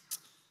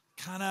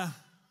of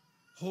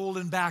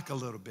holding back a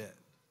little bit.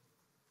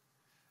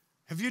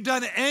 Have you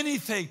done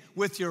anything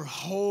with your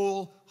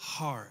whole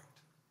heart?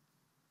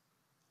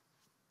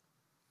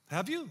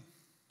 Have you?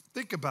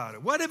 Think about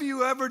it. What have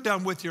you ever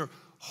done with your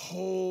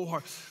whole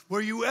heart?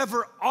 Were you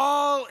ever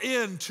all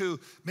into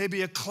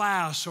maybe a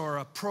class or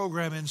a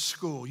program in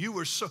school? You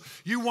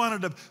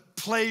wanted to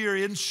play your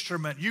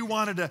instrument. You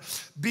wanted to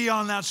be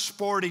on that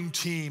sporting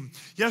team.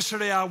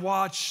 Yesterday I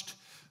watched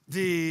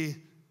the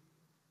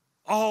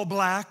All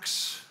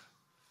Blacks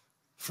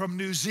from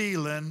New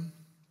Zealand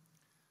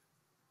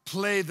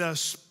play the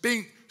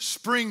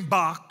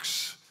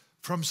Springboks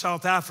from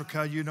South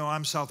Africa. You know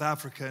I'm South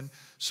African,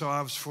 so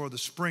I was for the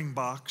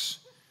Springboks.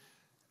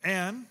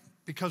 And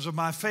because of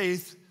my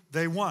faith,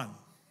 they won.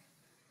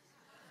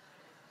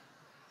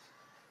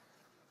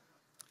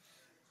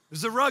 It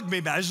was a rugby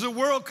match. It was a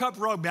World Cup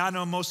rugby. I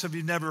know most of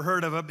you never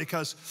heard of it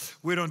because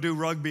we don't do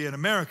rugby in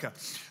America.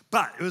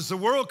 But it was the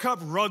World Cup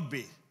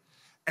rugby.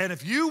 And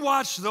if you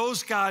watch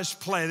those guys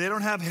play, they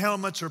don't have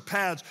helmets or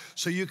pads,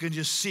 so you can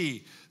just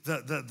see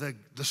the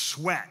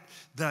sweat,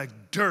 the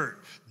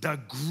dirt, the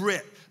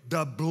grit,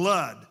 the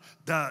blood,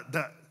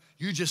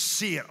 you just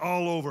see it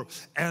all over.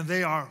 And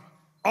they are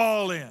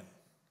all in.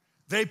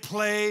 They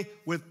play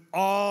with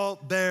all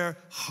their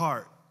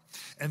heart.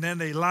 And then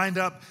they lined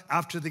up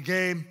after the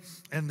game,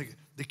 and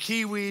the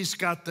Kiwis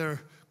got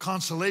their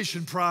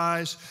consolation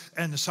prize,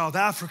 and the South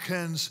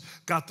Africans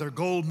got their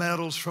gold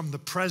medals from the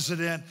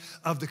president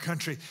of the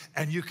country.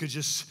 And you could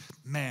just,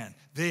 man,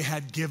 they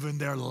had given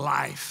their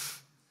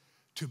life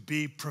to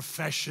be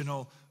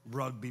professional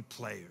rugby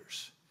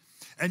players.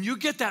 And you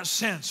get that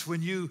sense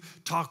when you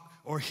talk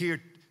or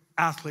hear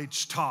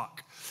athletes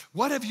talk.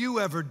 What have you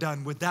ever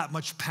done with that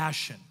much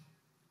passion,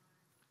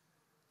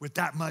 with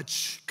that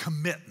much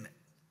commitment,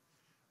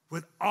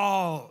 with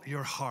all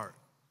your heart?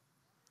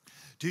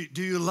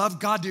 Do you love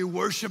God? Do you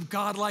worship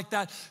God like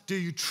that? Do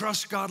you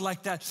trust God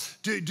like that?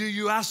 Do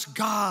you ask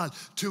God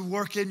to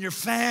work in your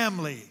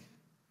family,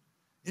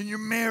 in your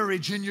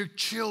marriage, in your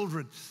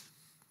children?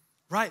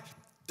 Right?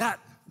 That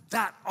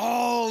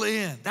all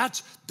in.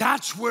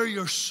 That's where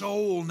your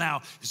soul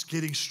now is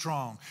getting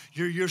strong.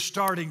 You're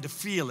starting to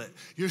feel it.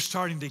 You're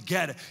starting to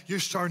get it. You're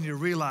starting to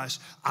realize,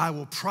 I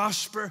will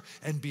prosper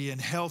and be in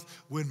health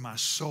when my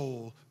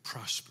soul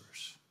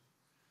prospers.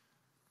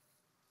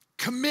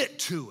 Commit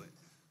to it.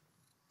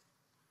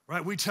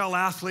 Right? We tell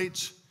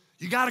athletes,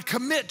 you got to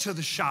commit to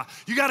the shot.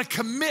 You got to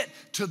commit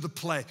to the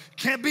play.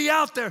 Can't be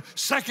out there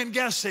second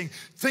guessing,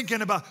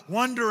 thinking about,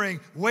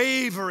 wondering,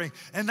 wavering.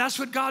 And that's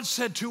what God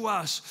said to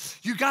us.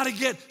 You got to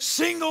get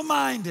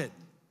single-minded,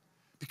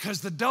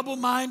 because the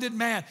double-minded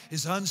man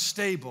is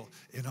unstable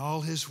in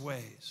all his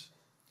ways.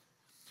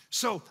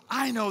 So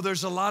I know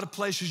there's a lot of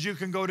places you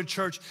can go to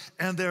church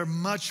and they're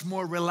much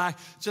more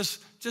relaxed.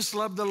 Just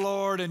love the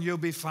Lord and you'll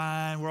be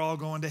fine. We're all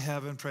going to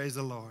heaven, praise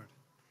the Lord.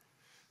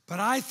 But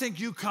I think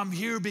you come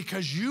here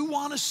because you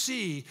want to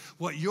see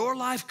what your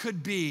life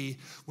could be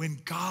when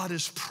God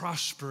is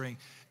prospering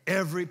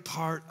every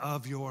part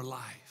of your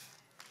life.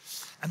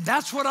 And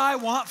that's what I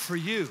want for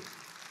you.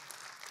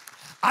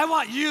 I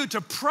want you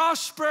to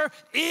prosper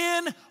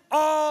in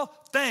all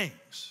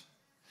things.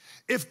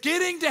 If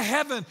getting to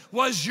heaven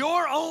was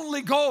your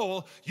only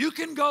goal, you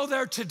can go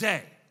there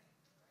today.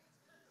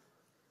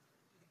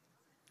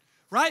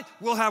 Right?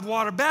 We'll have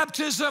water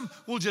baptism.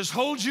 We'll just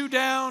hold you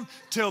down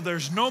till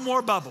there's no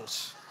more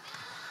bubbles.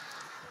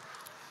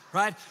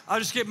 Right? I'll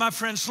just get my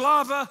friend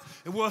Slava,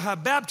 and we'll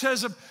have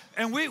baptism,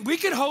 and we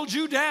can hold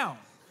you down.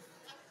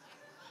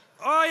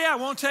 Oh yeah,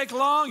 it won't take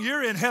long.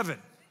 You're in heaven.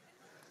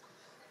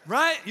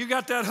 Right? You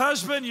got that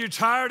husband, you're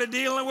tired of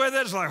dealing with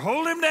it. It's like,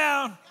 hold him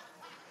down.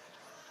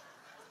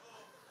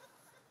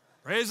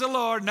 Praise the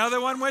Lord. Another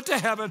one went to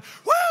heaven.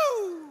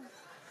 Woo!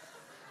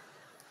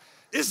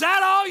 Is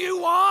that all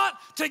you want,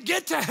 to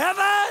get to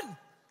heaven?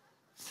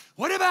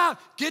 What about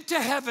get to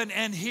heaven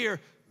and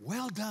hear,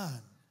 well done,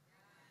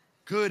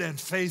 good and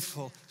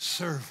faithful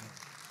servant?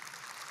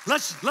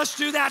 Let's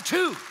do that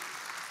too.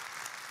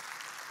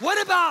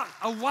 What about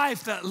a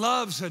wife that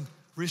loves and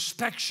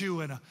respects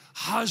you and a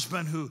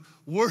husband who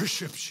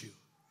worships you?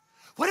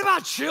 What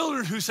about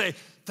children who say,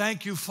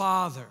 thank you,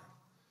 Father,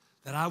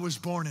 that I was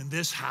born in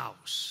this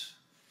house.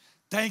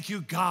 Thank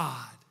you,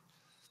 God,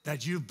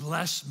 that you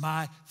blessed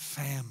my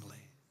family.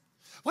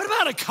 What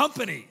about a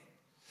company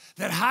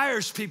that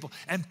hires people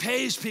and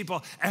pays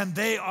people and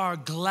they are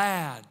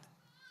glad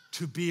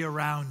to be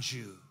around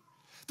you?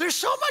 There's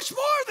so much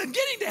more than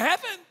getting to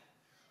heaven.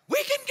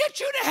 We can get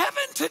you to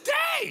heaven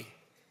today.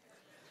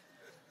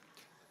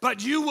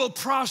 But you will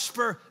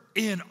prosper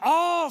in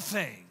all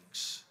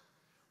things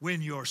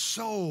when your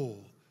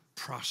soul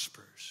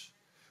prospers,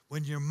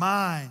 when your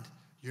mind,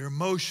 your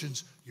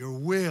emotions, your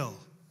will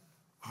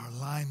are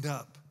lined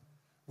up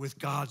with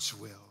God's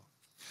will.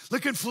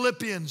 Look at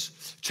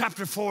Philippians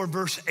chapter 4,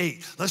 verse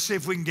 8. Let's see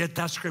if we can get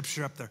that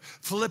scripture up there.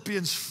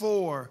 Philippians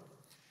 4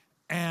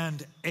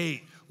 and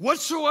 8.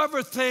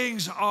 Whatsoever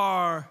things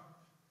are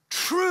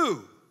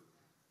true,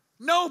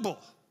 noble,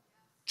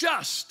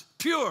 just,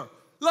 pure,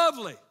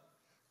 lovely,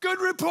 good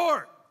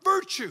report,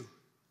 virtue,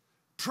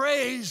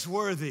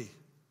 praiseworthy.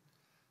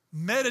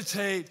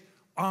 Meditate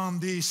on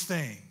these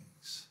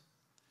things.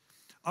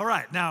 All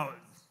right, now,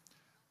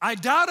 I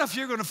doubt if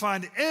you're going to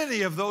find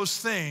any of those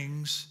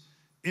things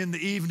in the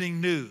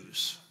evening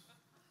news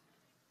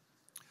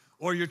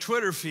or your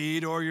Twitter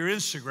feed or your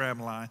Instagram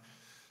line.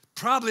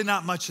 Probably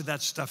not much of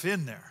that stuff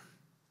in there.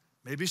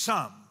 Maybe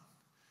some.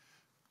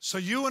 So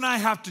you and I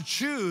have to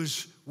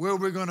choose where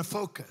we're going to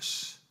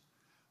focus,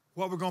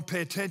 what we're going to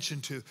pay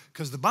attention to,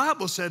 because the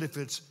Bible said if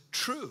it's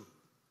true,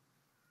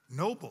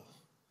 noble,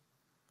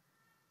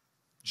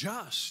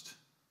 just,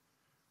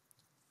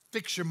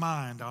 fix your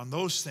mind on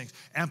those things.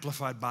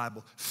 Amplified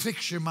Bible,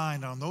 fix your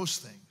mind on those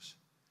things.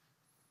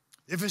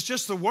 If it's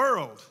just the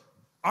world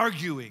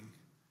arguing,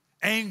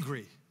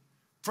 angry,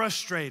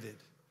 frustrated,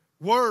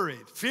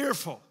 worried,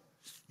 fearful,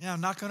 yeah,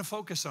 I'm not going to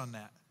focus on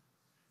that.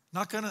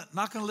 Not going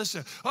to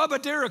listen. Oh,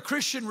 but they're a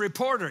Christian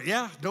reporter.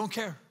 Yeah, don't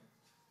care.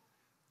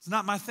 It's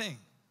not my thing.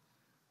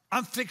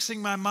 I'm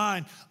fixing my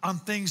mind on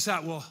things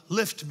that will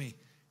lift me,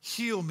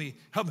 heal me,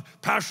 help me.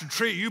 Pastor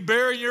Tree, you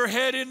burying your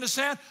head in the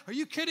sand? Are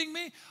you kidding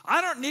me?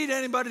 I don't need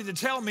anybody to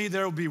tell me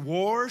there will be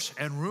wars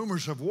and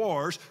rumors of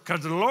wars,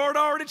 because the Lord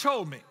already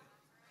told me.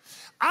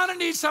 I don't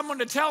need someone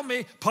to tell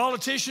me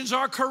politicians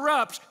are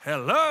corrupt.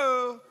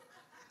 Hello.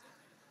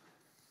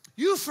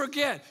 You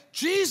forget,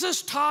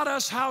 Jesus taught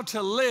us how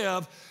to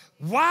live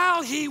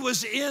while he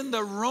was in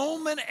the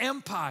Roman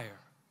Empire.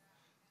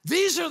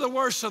 These are the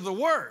worst of the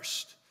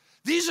worst.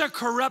 These are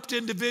corrupt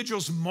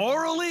individuals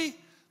morally,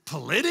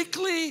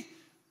 politically,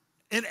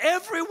 in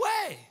every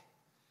way.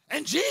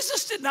 And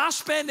Jesus did not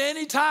spend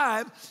any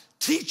time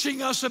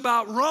teaching us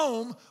about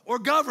Rome or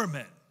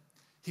government.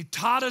 He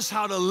taught us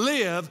how to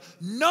live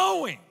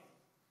knowing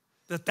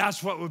that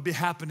that's what would be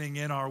happening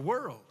in our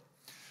world.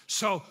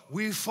 So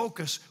we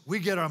focus, we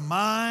get our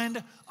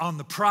mind on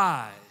the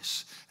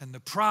prize. And the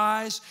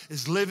prize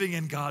is living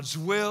in God's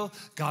will,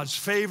 God's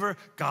favor,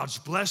 God's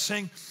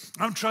blessing.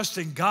 I'm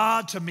trusting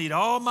God to meet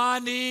all my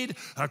need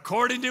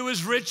according to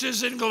his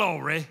riches and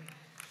glory.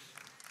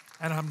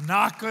 And I'm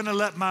not going to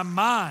let my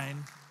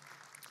mind.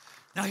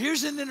 Now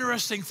here's an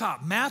interesting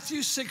thought.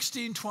 Matthew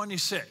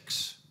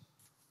 16:26.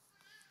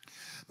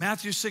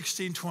 Matthew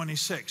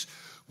 16:26.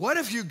 What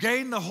if you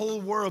gain the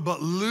whole world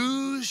but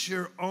lose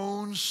your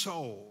own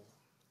soul?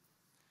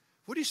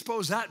 What do you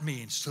suppose that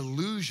means, to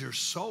lose your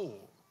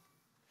soul?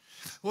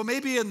 Well,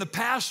 maybe in the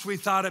past we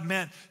thought it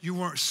meant you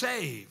weren't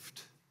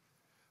saved.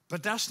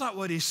 But that's not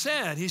what he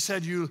said. He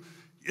said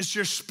it's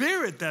your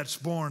spirit that's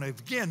born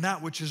again.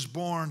 That which is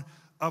born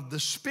of the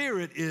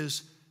Spirit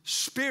is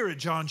spirit,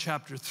 John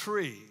chapter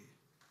 3.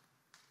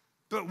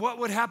 But what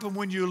would happen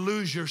when you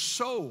lose your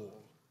soul?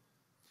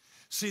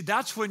 See,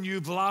 that's when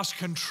you've lost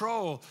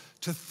control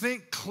to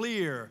think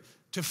clear,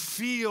 to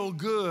feel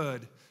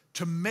good,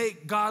 to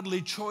make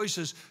godly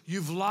choices.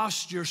 You've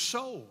lost your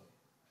soul.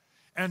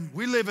 And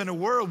we live in a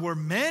world where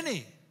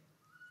many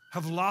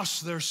have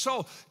lost their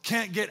soul,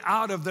 can't get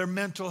out of their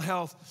mental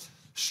health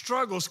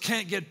struggles,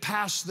 can't get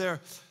past their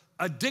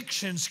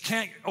addictions,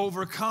 can't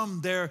overcome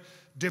their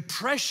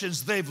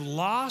depressions. They've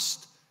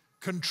lost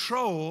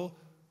control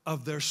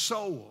of their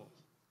soul,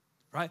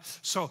 right?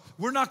 So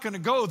we're not going to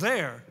go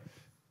there.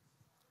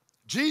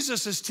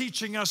 Jesus is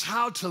teaching us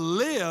how to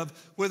live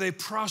with a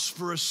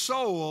prosperous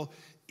soul,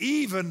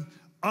 even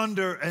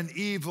under an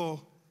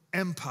evil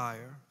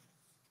empire.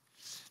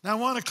 Now, I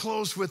want to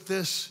close with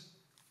this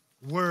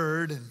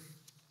word and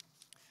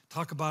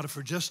talk about it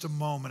for just a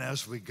moment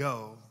as we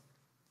go.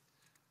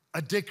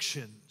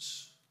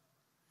 Addictions.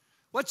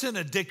 What's an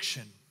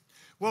addiction?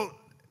 Well,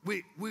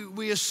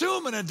 we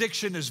assume an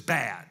addiction is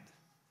bad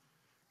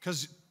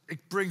because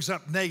it brings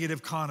up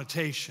negative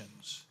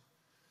connotations.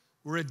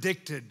 We're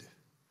addicted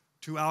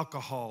to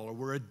alcohol, or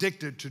we're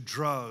addicted to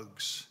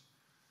drugs.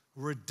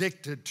 We're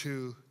addicted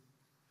to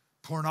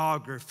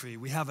pornography.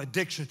 We have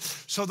addiction.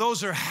 So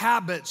those are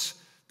habits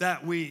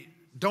that we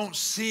don't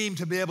seem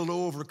to be able to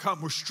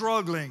overcome. We're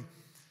struggling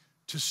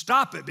to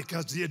stop it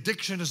because the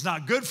addiction is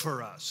not good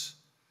for us.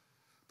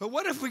 But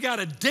what if we got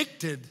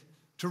addicted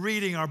to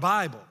reading our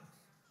Bible?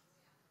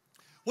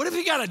 What if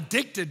we got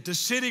addicted to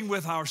sitting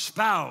with our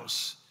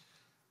spouse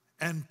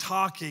and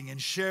talking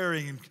and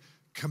sharing and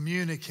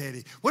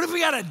communicating? What if we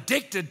got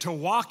addicted to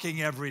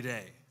walking every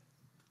day?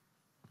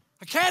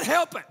 I can't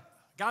help it.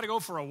 I got to go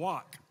for a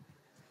walk.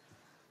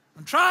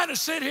 I'm trying to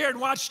sit here and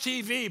watch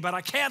TV, but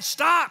I can't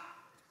stop.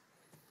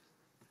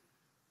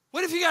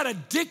 What if you got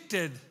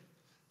addicted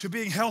to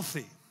being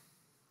healthy?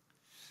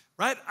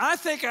 Right? I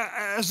think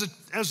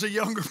as a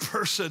younger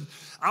person,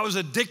 I was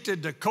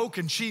addicted to Coke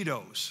and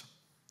Cheetos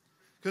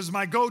because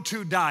my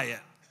go-to diet.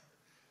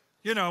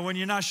 You know, when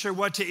you're not sure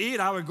what to eat,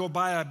 I would go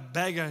buy a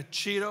bag of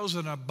Cheetos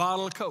and a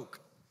bottle of Coke.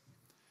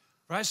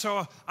 Right?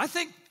 So I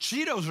think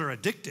Cheetos are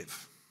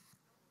addictive.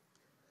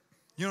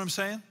 You know what I'm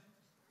saying?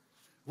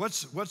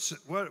 What's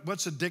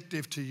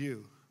addictive to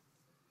you?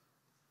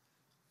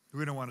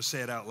 We don't want to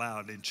say it out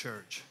loud in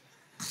church.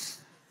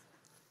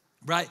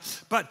 Right?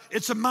 But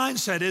it's a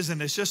mindset,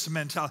 isn't it? It's just a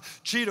mentality.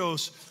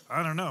 Cheetos,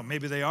 I don't know,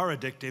 maybe they are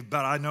addictive,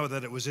 but I know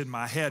that it was in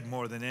my head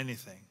more than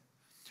anything.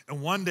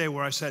 And one day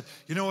where I said,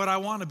 you know what, I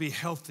want to be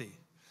healthy.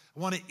 I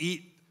want to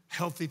eat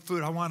healthy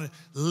food. I want to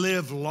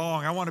live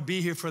long. I want to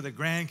be here for the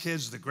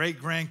grandkids, the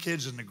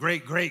great-grandkids, and the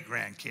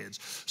great-great-grandkids.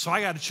 So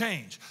I got to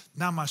change.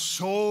 Now my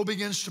soul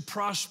begins to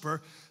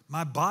prosper.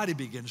 My body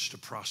begins to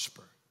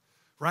prosper.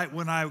 Right?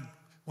 When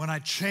I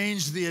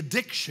change the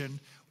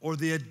addiction or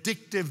the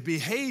addictive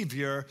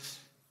behavior,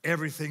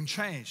 everything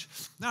changed.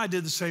 Now I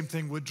did the same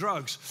thing with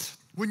drugs.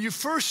 When you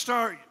first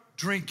start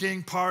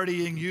drinking,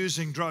 partying,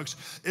 using drugs,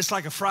 it's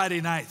like a Friday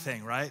night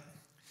thing, right?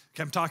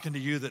 Okay, I'm talking to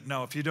you that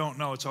know. If you don't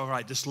know, it's all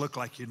right. Just look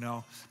like you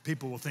know.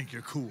 People will think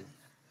you're cool.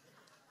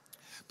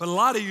 But a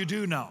lot of you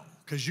do know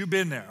because you've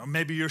been there, or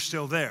maybe you're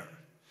still there.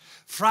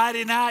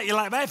 Friday night, you're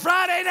like, hey,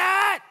 Friday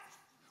night,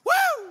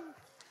 woo!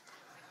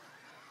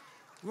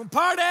 You want to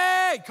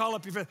party? Call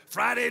up your friend.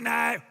 Friday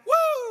night,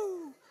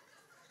 woo!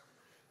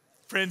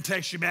 Friend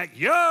texts you back,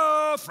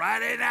 yo,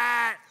 Friday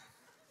night.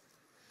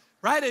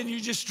 Right? And you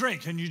just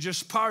drink and you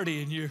just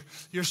party and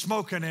you're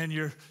smoking and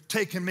you're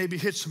taking, maybe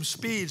hit some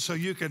speed so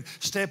you can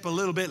step a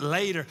little bit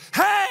later.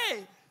 Hey!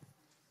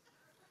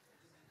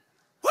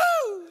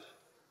 Woo!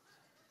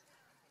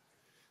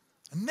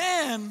 And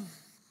then,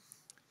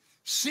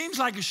 seems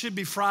like it should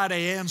be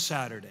Friday and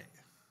Saturday.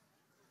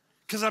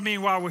 Because, I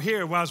mean, while we're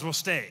here, might as well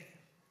stay.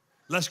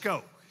 Let's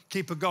go.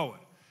 Keep it going.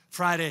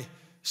 Friday,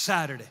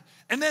 Saturday.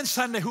 And then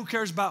Sunday, who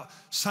cares about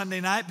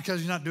Sunday night?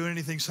 Because you're not doing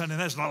anything Sunday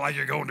night. It's not like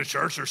you're going to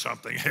church or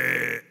something.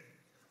 Hey.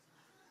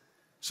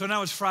 So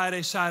now it's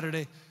Friday,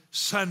 Saturday,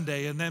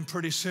 Sunday, and then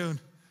pretty soon,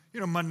 you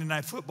know, Monday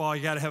Night Football,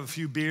 you got to have a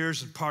few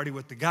beers and party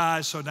with the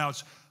guys. So now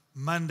it's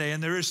Monday,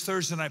 and there is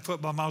Thursday Night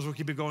Football. Might as well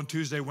keep it going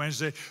Tuesday,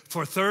 Wednesday.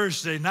 For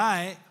Thursday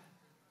night,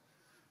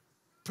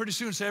 pretty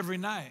soon it's every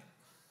night.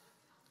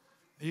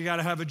 You got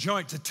to have a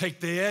joint to take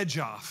the edge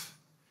off,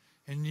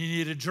 and you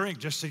need a drink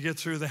just to get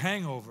through the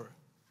hangover.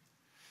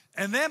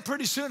 And then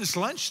pretty soon it's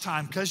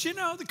lunchtime because, you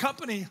know, the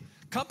company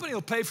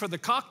will pay for the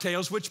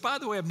cocktails, which, by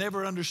the way, I've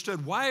never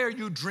understood. Why are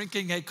you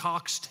drinking a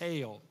cock's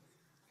tail?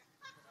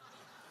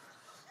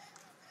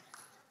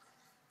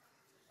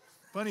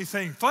 Funny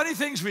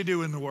things we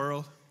do in the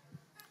world.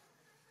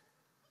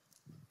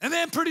 And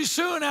then pretty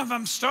soon, if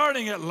I'm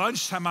starting at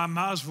lunchtime, I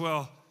might as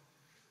well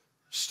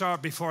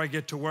start before I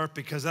get to work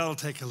because that'll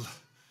take a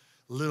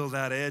little of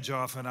that edge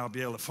off and I'll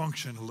be able to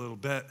function a little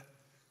bit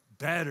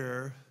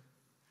better.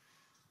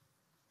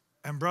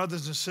 And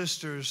brothers and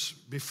sisters,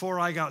 before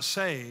I got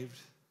saved,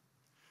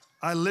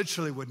 I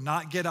literally would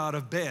not get out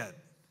of bed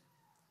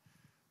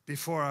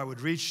before I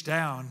would reach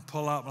down,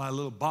 pull out my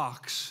little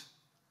box,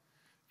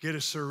 get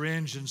a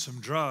syringe and some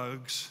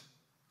drugs,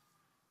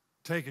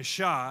 take a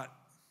shot,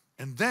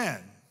 and then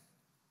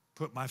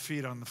put my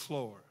feet on the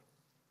floor.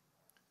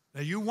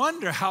 Now you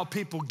wonder how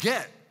people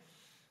get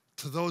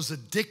to those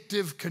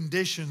addictive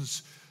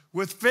conditions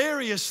with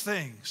various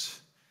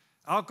things.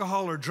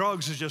 Alcohol or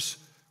drugs is just,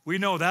 we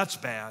know that's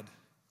bad,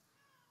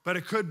 but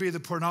it could be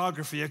the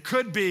pornography. It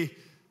could be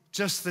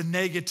just the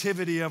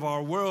negativity of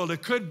our world.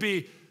 It could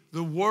be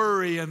the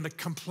worry and the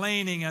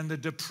complaining and the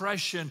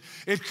depression.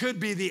 It could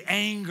be the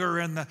anger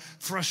and the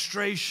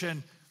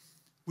frustration.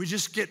 we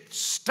just get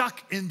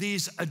stuck in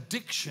these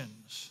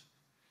addictions.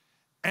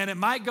 And it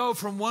might go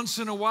from once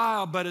in a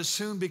while, but it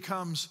soon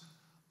becomes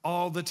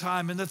all the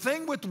time. And the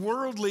thing with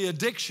worldly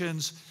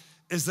addictions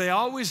is they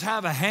always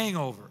have a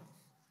hangover.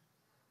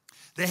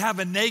 They have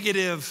a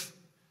negative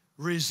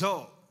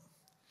result.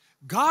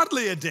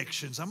 Godly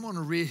addictions, I'm going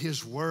to read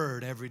his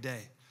word every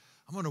day.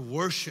 I'm going to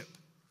worship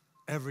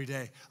every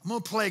day. I'm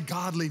going to play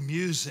godly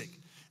music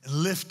and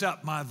lift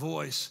up my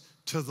voice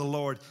to the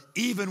Lord,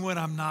 even when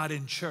I'm not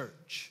in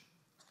church.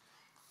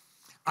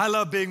 I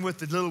love being with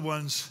the little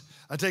ones.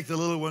 I take the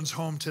little ones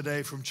home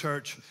today from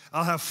church.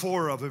 I'll have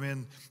 4 of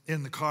them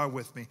in the car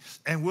with me.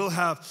 And we'll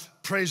have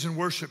praise and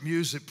worship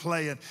music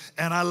playing.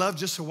 And I love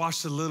just to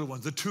watch the little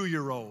ones, the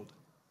 2-year-old.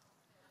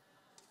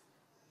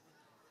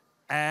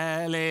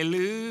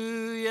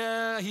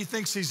 Hallelujah. He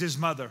thinks he's his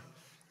mother.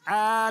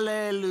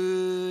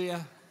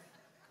 Hallelujah.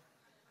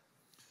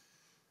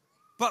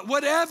 But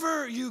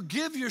whatever you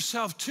give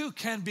yourself to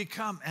can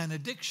become an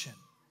addiction.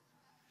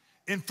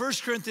 In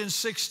 1 Corinthians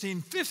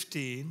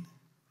 16:15,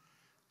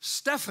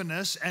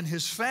 Stephanus and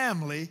his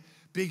family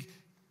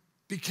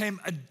became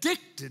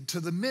addicted to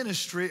the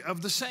ministry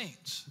of the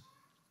saints.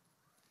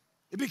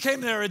 It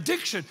became their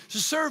addiction to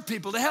serve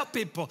people, to help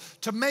people,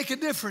 to make a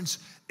difference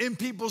in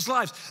people's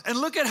lives. And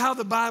look at how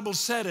the Bible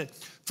said it.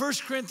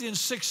 1 Corinthians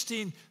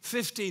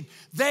 16:15,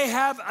 they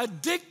have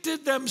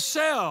addicted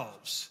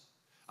themselves.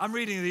 I'm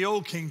reading the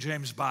old King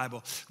James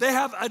Bible. They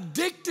have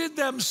addicted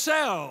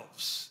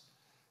themselves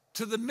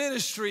to the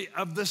ministry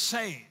of the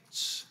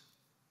saints.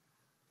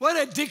 What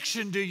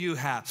addiction do you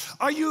have?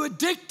 Are you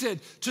addicted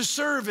to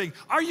serving?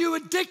 Are you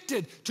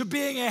addicted to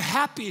being a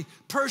happy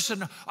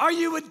person? Are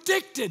you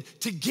addicted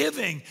to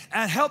giving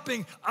and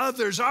helping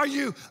others? Are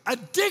you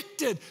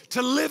addicted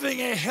to living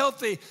a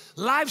healthy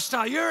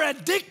lifestyle? You're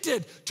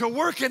addicted to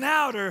working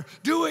out or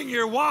doing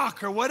your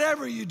walk or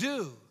whatever you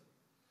do.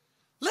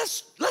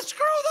 Let's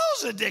grow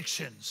those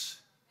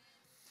addictions.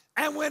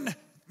 And when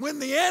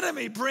the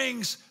enemy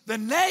brings the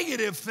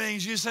negative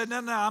things, you say,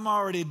 no, I'm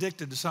already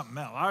addicted to something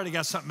else. I already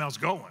got something else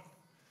going.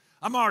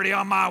 I'm already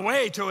on my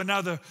way to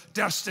another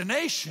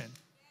destination.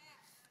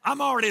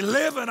 I'm already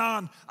living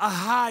on a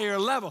higher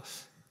level.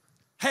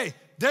 Hey,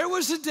 there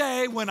was a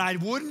day when I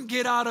wouldn't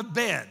get out of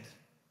bed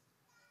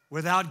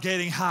without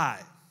getting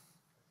high.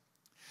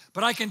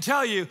 But I can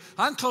tell you,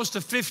 I'm close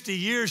to 50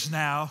 years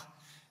now,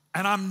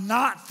 and I'm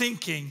not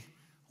thinking,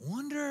 I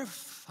wonder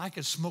if I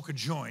could smoke a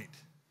joint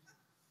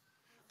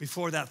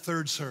before that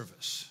third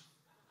service.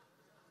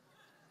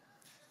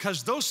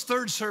 Because those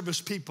third service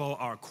people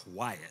are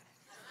quiet.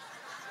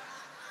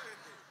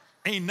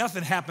 Ain't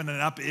nothing happening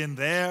up in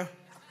there.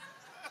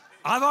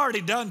 I've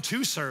already done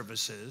 2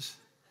 services.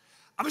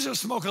 I'm just gonna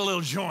smoke a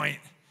little joint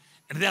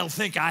and they'll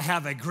think I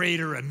have a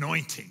greater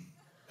anointing.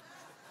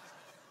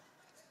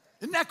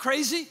 Isn't that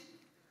crazy?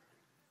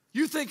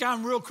 You think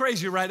I'm real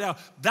crazy right now.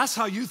 That's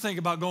how you think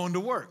about going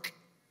to work.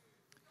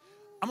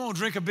 I'm gonna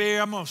drink a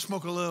beer, I'm gonna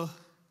smoke a little.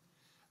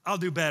 I'll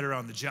do better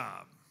on the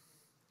job.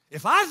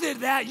 If I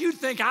did that, you'd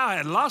think I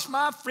had lost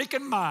my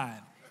freaking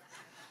mind.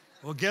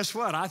 Well, guess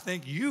what? I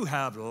think you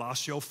have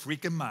lost your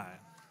freaking mind.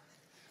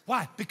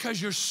 Why?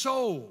 Because your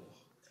soul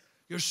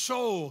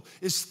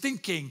is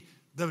thinking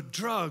the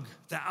drug,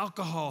 the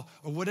alcohol,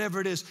 or whatever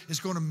it is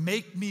going to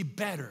make me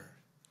better.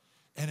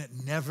 And it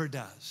never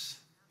does.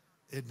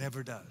 It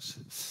never does.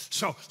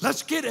 So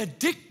let's get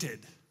addicted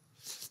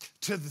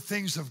to the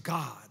things of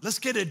God. Let's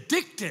get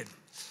addicted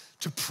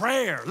to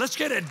prayer. Let's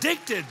get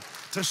addicted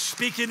to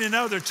speaking in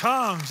other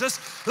tongues.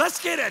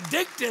 Let's get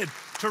addicted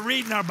to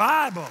reading our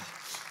Bible.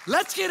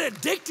 Let's get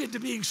addicted to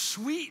being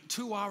sweet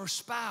to our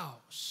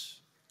spouse.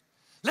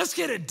 Let's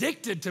get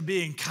addicted to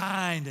being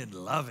kind and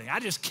loving. I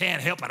just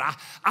can't help it.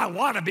 I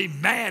want to be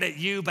mad at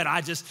you, but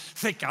I just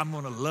think I'm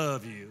going to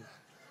love you.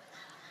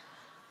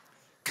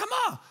 Come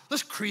on,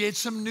 let's create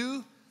some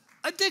new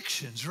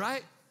addictions,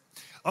 right?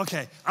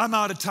 Okay, I'm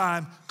out of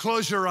time.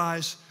 Close your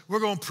eyes. We're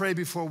going to pray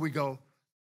before we go.